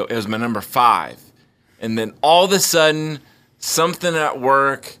days ago, it was my number 5. And then all of a sudden, something at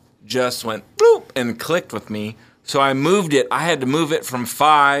work just went bloop and clicked with me. So I moved it. I had to move it from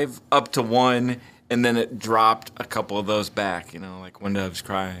 5 up to 1, and then it dropped a couple of those back, like When Doves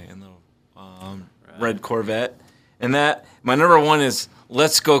Cry and the Red Corvette. And that, my number 1 is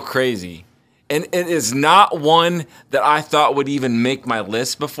Let's Go Crazy. And it is not one that I thought would even make my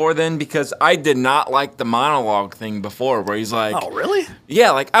list before then, because I did not like the monologue thing before where he's like... Oh, really?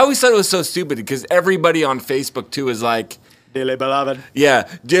 Yeah, like, I always thought it was so stupid because everybody on Facebook, too, is like... Dearly beloved. Yeah,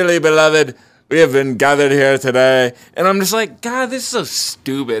 dearly beloved, we have been gathered here today. And I'm just like, God, this is so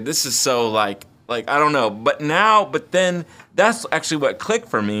stupid. This is so, like, I don't know. But then, that's actually what clicked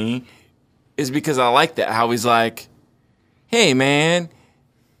for me, is because I like that, how he's like, hey, man...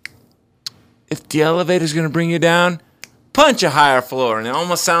 If the elevator's gonna bring you down, punch a higher floor. And it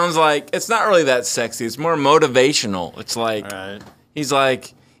almost sounds like, it's not really that sexy. It's more motivational. It's like, He's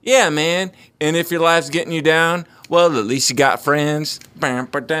like, yeah, man. And if your life's getting you down, well, at least you got friends.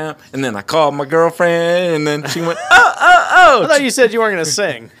 And then I called my girlfriend, and then she went, oh. I thought you said you weren't gonna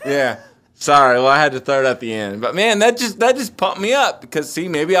sing. Yeah. Sorry. Well, I had to throw it at the end. But man, that just pumped me up because see,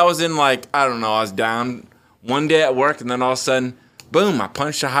 maybe I was in like, I don't know, I was down one day at work, and then all of a sudden, boom, I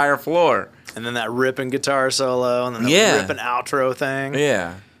punched a higher floor. And then that ripping guitar solo, and then the ripping outro thing.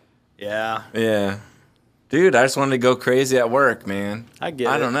 Yeah. Yeah. Yeah. Dude, I just wanted to go crazy at work, man. I get it.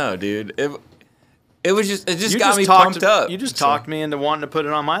 I don't know, dude. It just got me pumped up. You just talked me into wanting to put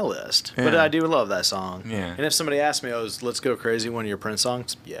it on my list. Yeah. But I do love that song. Yeah. And if somebody asked me, is Let's Go Crazy one of your Prince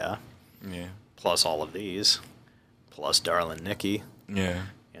songs? Yeah. Yeah. Plus all of these. Plus Darling Nikki. Yeah.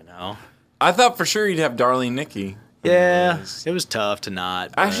 I thought for sure you'd have Darling Nikki. Yeah, it was tough to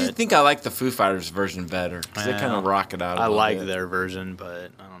not. I actually think I like the Foo Fighters version better because they kind of rock it out a I little like bit. their version, but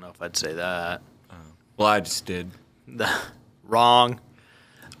I don't know if I'd say that. Well, I just did. Wrong.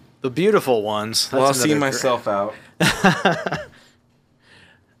 The Beautiful Ones. Well, I'll see myself out. The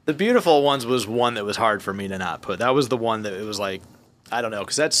Beautiful Ones was one that was hard for me to not put. That was the one that it was like, I don't know,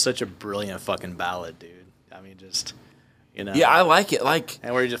 because that's such a brilliant fucking ballad, dude. I mean, just, Yeah, I like it.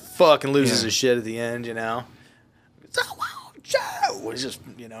 And where he just fucking loses his shit at the end, It's just,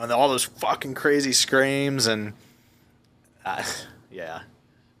 and all those fucking crazy screams and, yeah.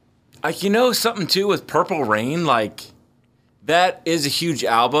 Something too with Purple Rain, that is a huge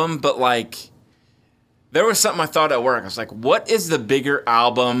album, but there was something I thought at work. I was like, what is the bigger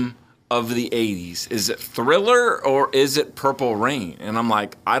album of the 80s? Is it Thriller or is it Purple Rain? And I'm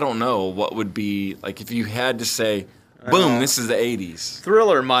like, I don't know what would be, if you had to say, boom, this is the 80s.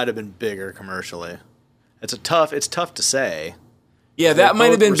 Thriller might have been bigger commercially. It's tough to say. Yeah, that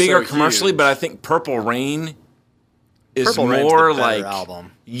might have been bigger so commercially, huge. but I think Purple Rain is Purple Rain's more the better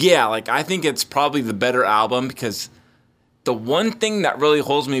album. Yeah, I think it's probably the better album because the one thing that really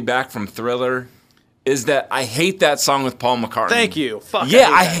holds me back from Thriller is that I hate that song with Paul McCartney. Thank you. Fuck. Yeah,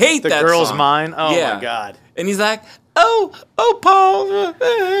 I hate that The Girl's song. Mine. Oh Yeah. my god. And he's like, oh, Paul.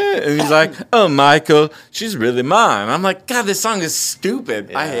 And he's like, oh, Michael, she's really mine. I'm like, God, this song is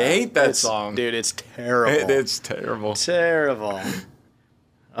stupid. I hate that song. Dude, it's terrible. It's terrible. Terrible.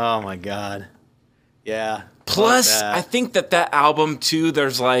 Oh my god. Yeah. Plus, Fuck that. I think that album, too,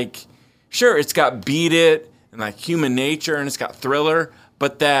 there's sure, it's got Beat It and Human Nature and it's got Thriller,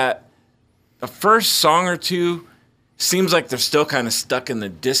 but the first song or two seems like they're still kind of stuck in the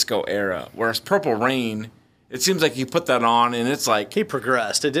disco era, whereas Purple Rain, it seems like you put that on and it's he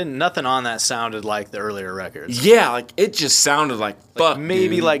progressed. Nothing on that sounded like the earlier records. Yeah, it just sounded like fuck.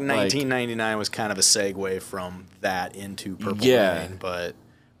 Maybe dude. 1999 was kind of a segue from that into Purple Rain, but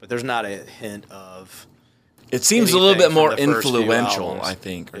there's not a hint of. It seems a little bit anything more from the first few influential, albums. I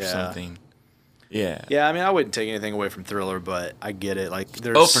think, or Yeah. something. Yeah. Yeah, I mean, I wouldn't take anything away from Thriller, but I get it.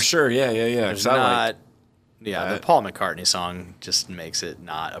 There's Oh, for sure. Yeah. There's 'Cause I not. Yeah, the that. Paul McCartney song just makes it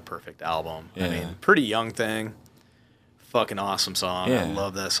not a perfect album. I Yeah. mean, Pretty Young Thing, fucking awesome song. Yeah. I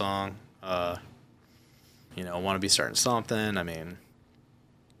love that song. Want to Be Starting Something. I mean,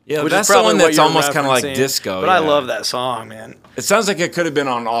 Yeah, which that's is the probably one what that's you're almost kind of like referencing, disco. But yeah. I love that song, man. It sounds like it could have been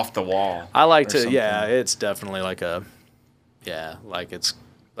on Off the Wall. I like or to, something. yeah, it's definitely it's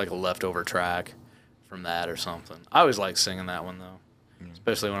like a leftover track from that or something. I always like singing that one, though,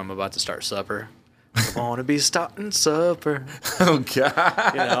 especially when I'm about to start supper. I want to be starting supper. Oh, God.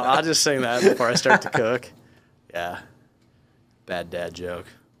 I'll just sing that before I start to cook. Yeah. Bad dad joke.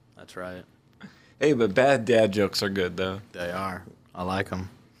 That's right. Hey, but bad dad jokes are good, though. They are. I like them.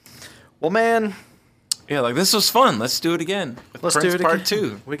 Well, man, Yeah, this was fun. Let's do it again. With let's Prince do it Part again.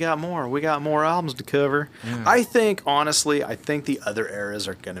 2. We got more. We got more albums to cover. Yeah. I think, honestly, the other eras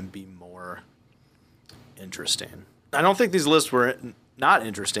are going to be more interesting. I don't think these lists were not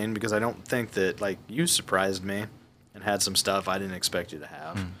interesting because I don't think that, like, you surprised me and had some stuff I didn't expect you to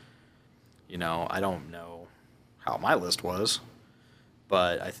have. You know, I don't know how my list was,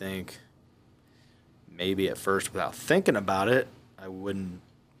 but I think maybe at first, without thinking about it, I would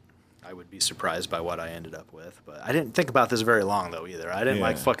be surprised by what I ended up with. But I didn't think about this very long, though, either. I didn't,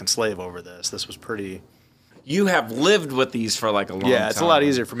 like, fucking slave over this. This was pretty... You have lived with these for like a long time. Yeah, it's a lot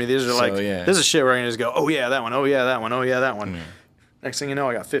easier for me. These are like, yeah. This is shit where I can just go, oh yeah, that one, oh yeah, that one, oh yeah, that one. Next thing you know,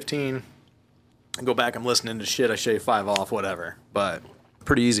 I got 15. I go back, I'm listening to shit, I shave 5 off, whatever. But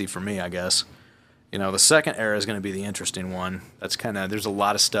pretty easy for me, I guess. You know, the second era is going to be the interesting one. That's kind of, there's a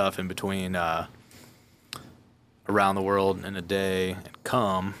lot of stuff in between Around the World in a Day and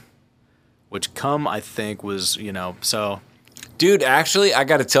Come, which Come, I think, was, you know, so. Dude, actually, I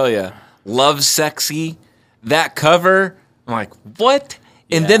got to tell you, Love Sexy, that cover, I'm like, what?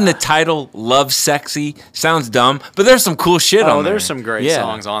 And then the title, Love Sexy, sounds dumb, but there's some cool shit on there. There's some great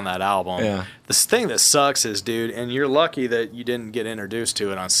songs on that album. Yeah. The thing that sucks is, dude, and you're lucky that you didn't get introduced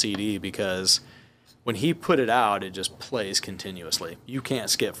to it on CD because when he put it out, it just plays continuously. You can't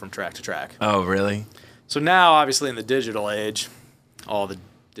skip from track to track. Oh, really? So now, obviously, in the digital age, all the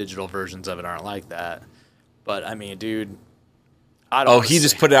digital versions of it aren't like that. But, I mean, dude, I don't he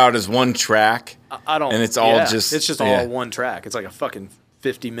just put it out as one track? I don't. And it's all just... It's just all one track. It's like a fucking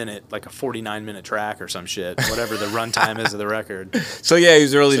 50-minute, like a 49-minute track or some shit, whatever the runtime is of the record. So, yeah, he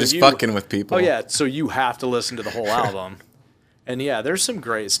was really just fucking with people. Oh, yeah, so you have to listen to the whole album. And, yeah, there's some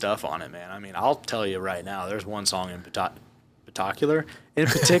great stuff on it, man. I mean, I'll tell you right now, there's one song in particular.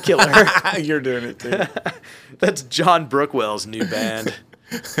 You're doing it, too. That's John Brookwell's new band.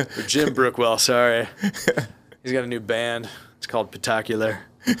 Or Jim Brookwell, sorry. He's got a new band. It's called Patacular.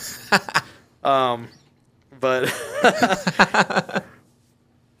 But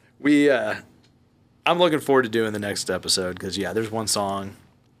I'm looking forward to doing the next episode because, yeah, there's one song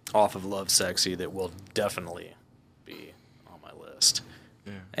off of Love Sexy that will definitely be on my list.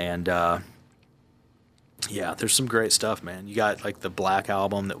 Yeah. And, yeah, there's some great stuff, man. You got, like, the Black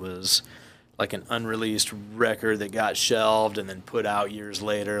Album that was, like, an unreleased record that got shelved and then put out years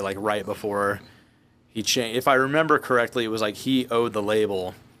later, like, right before he changed. If I remember correctly, it was like he owed the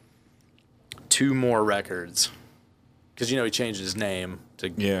label 2 more records. Because, you know, he changed his name to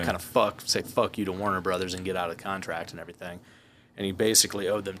kind of say fuck you to Warner Brothers and get out of the contract and everything. And he basically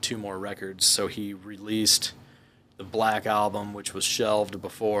owed them 2 more records. So he released the Black Album, which was shelved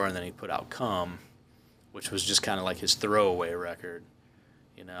before, and then he put out Come, which was just kind of like his throwaway record,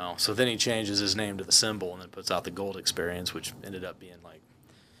 you know. So then he changes his name to The Symbol and then puts out the Gold Experience, which ended up being like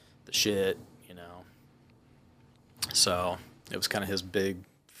the shit, you know. So it was kind of his big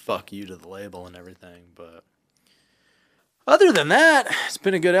fuck you to the label and everything. But other than that, it's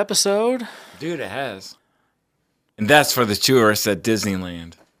been a good episode. Dude, it has. And that's for the tourists at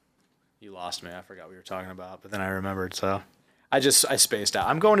Disneyland. You lost me. I forgot what we were talking about, but then I remembered, so I spaced out.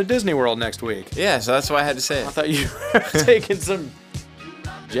 I'm going to Disney World next week. Yeah, so that's why I had to say it. I thought you were taking some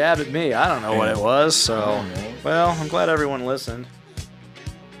jab at me. I don't know what it was, so, well, I'm glad everyone listened.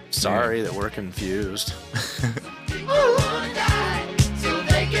 Sorry that we're confused.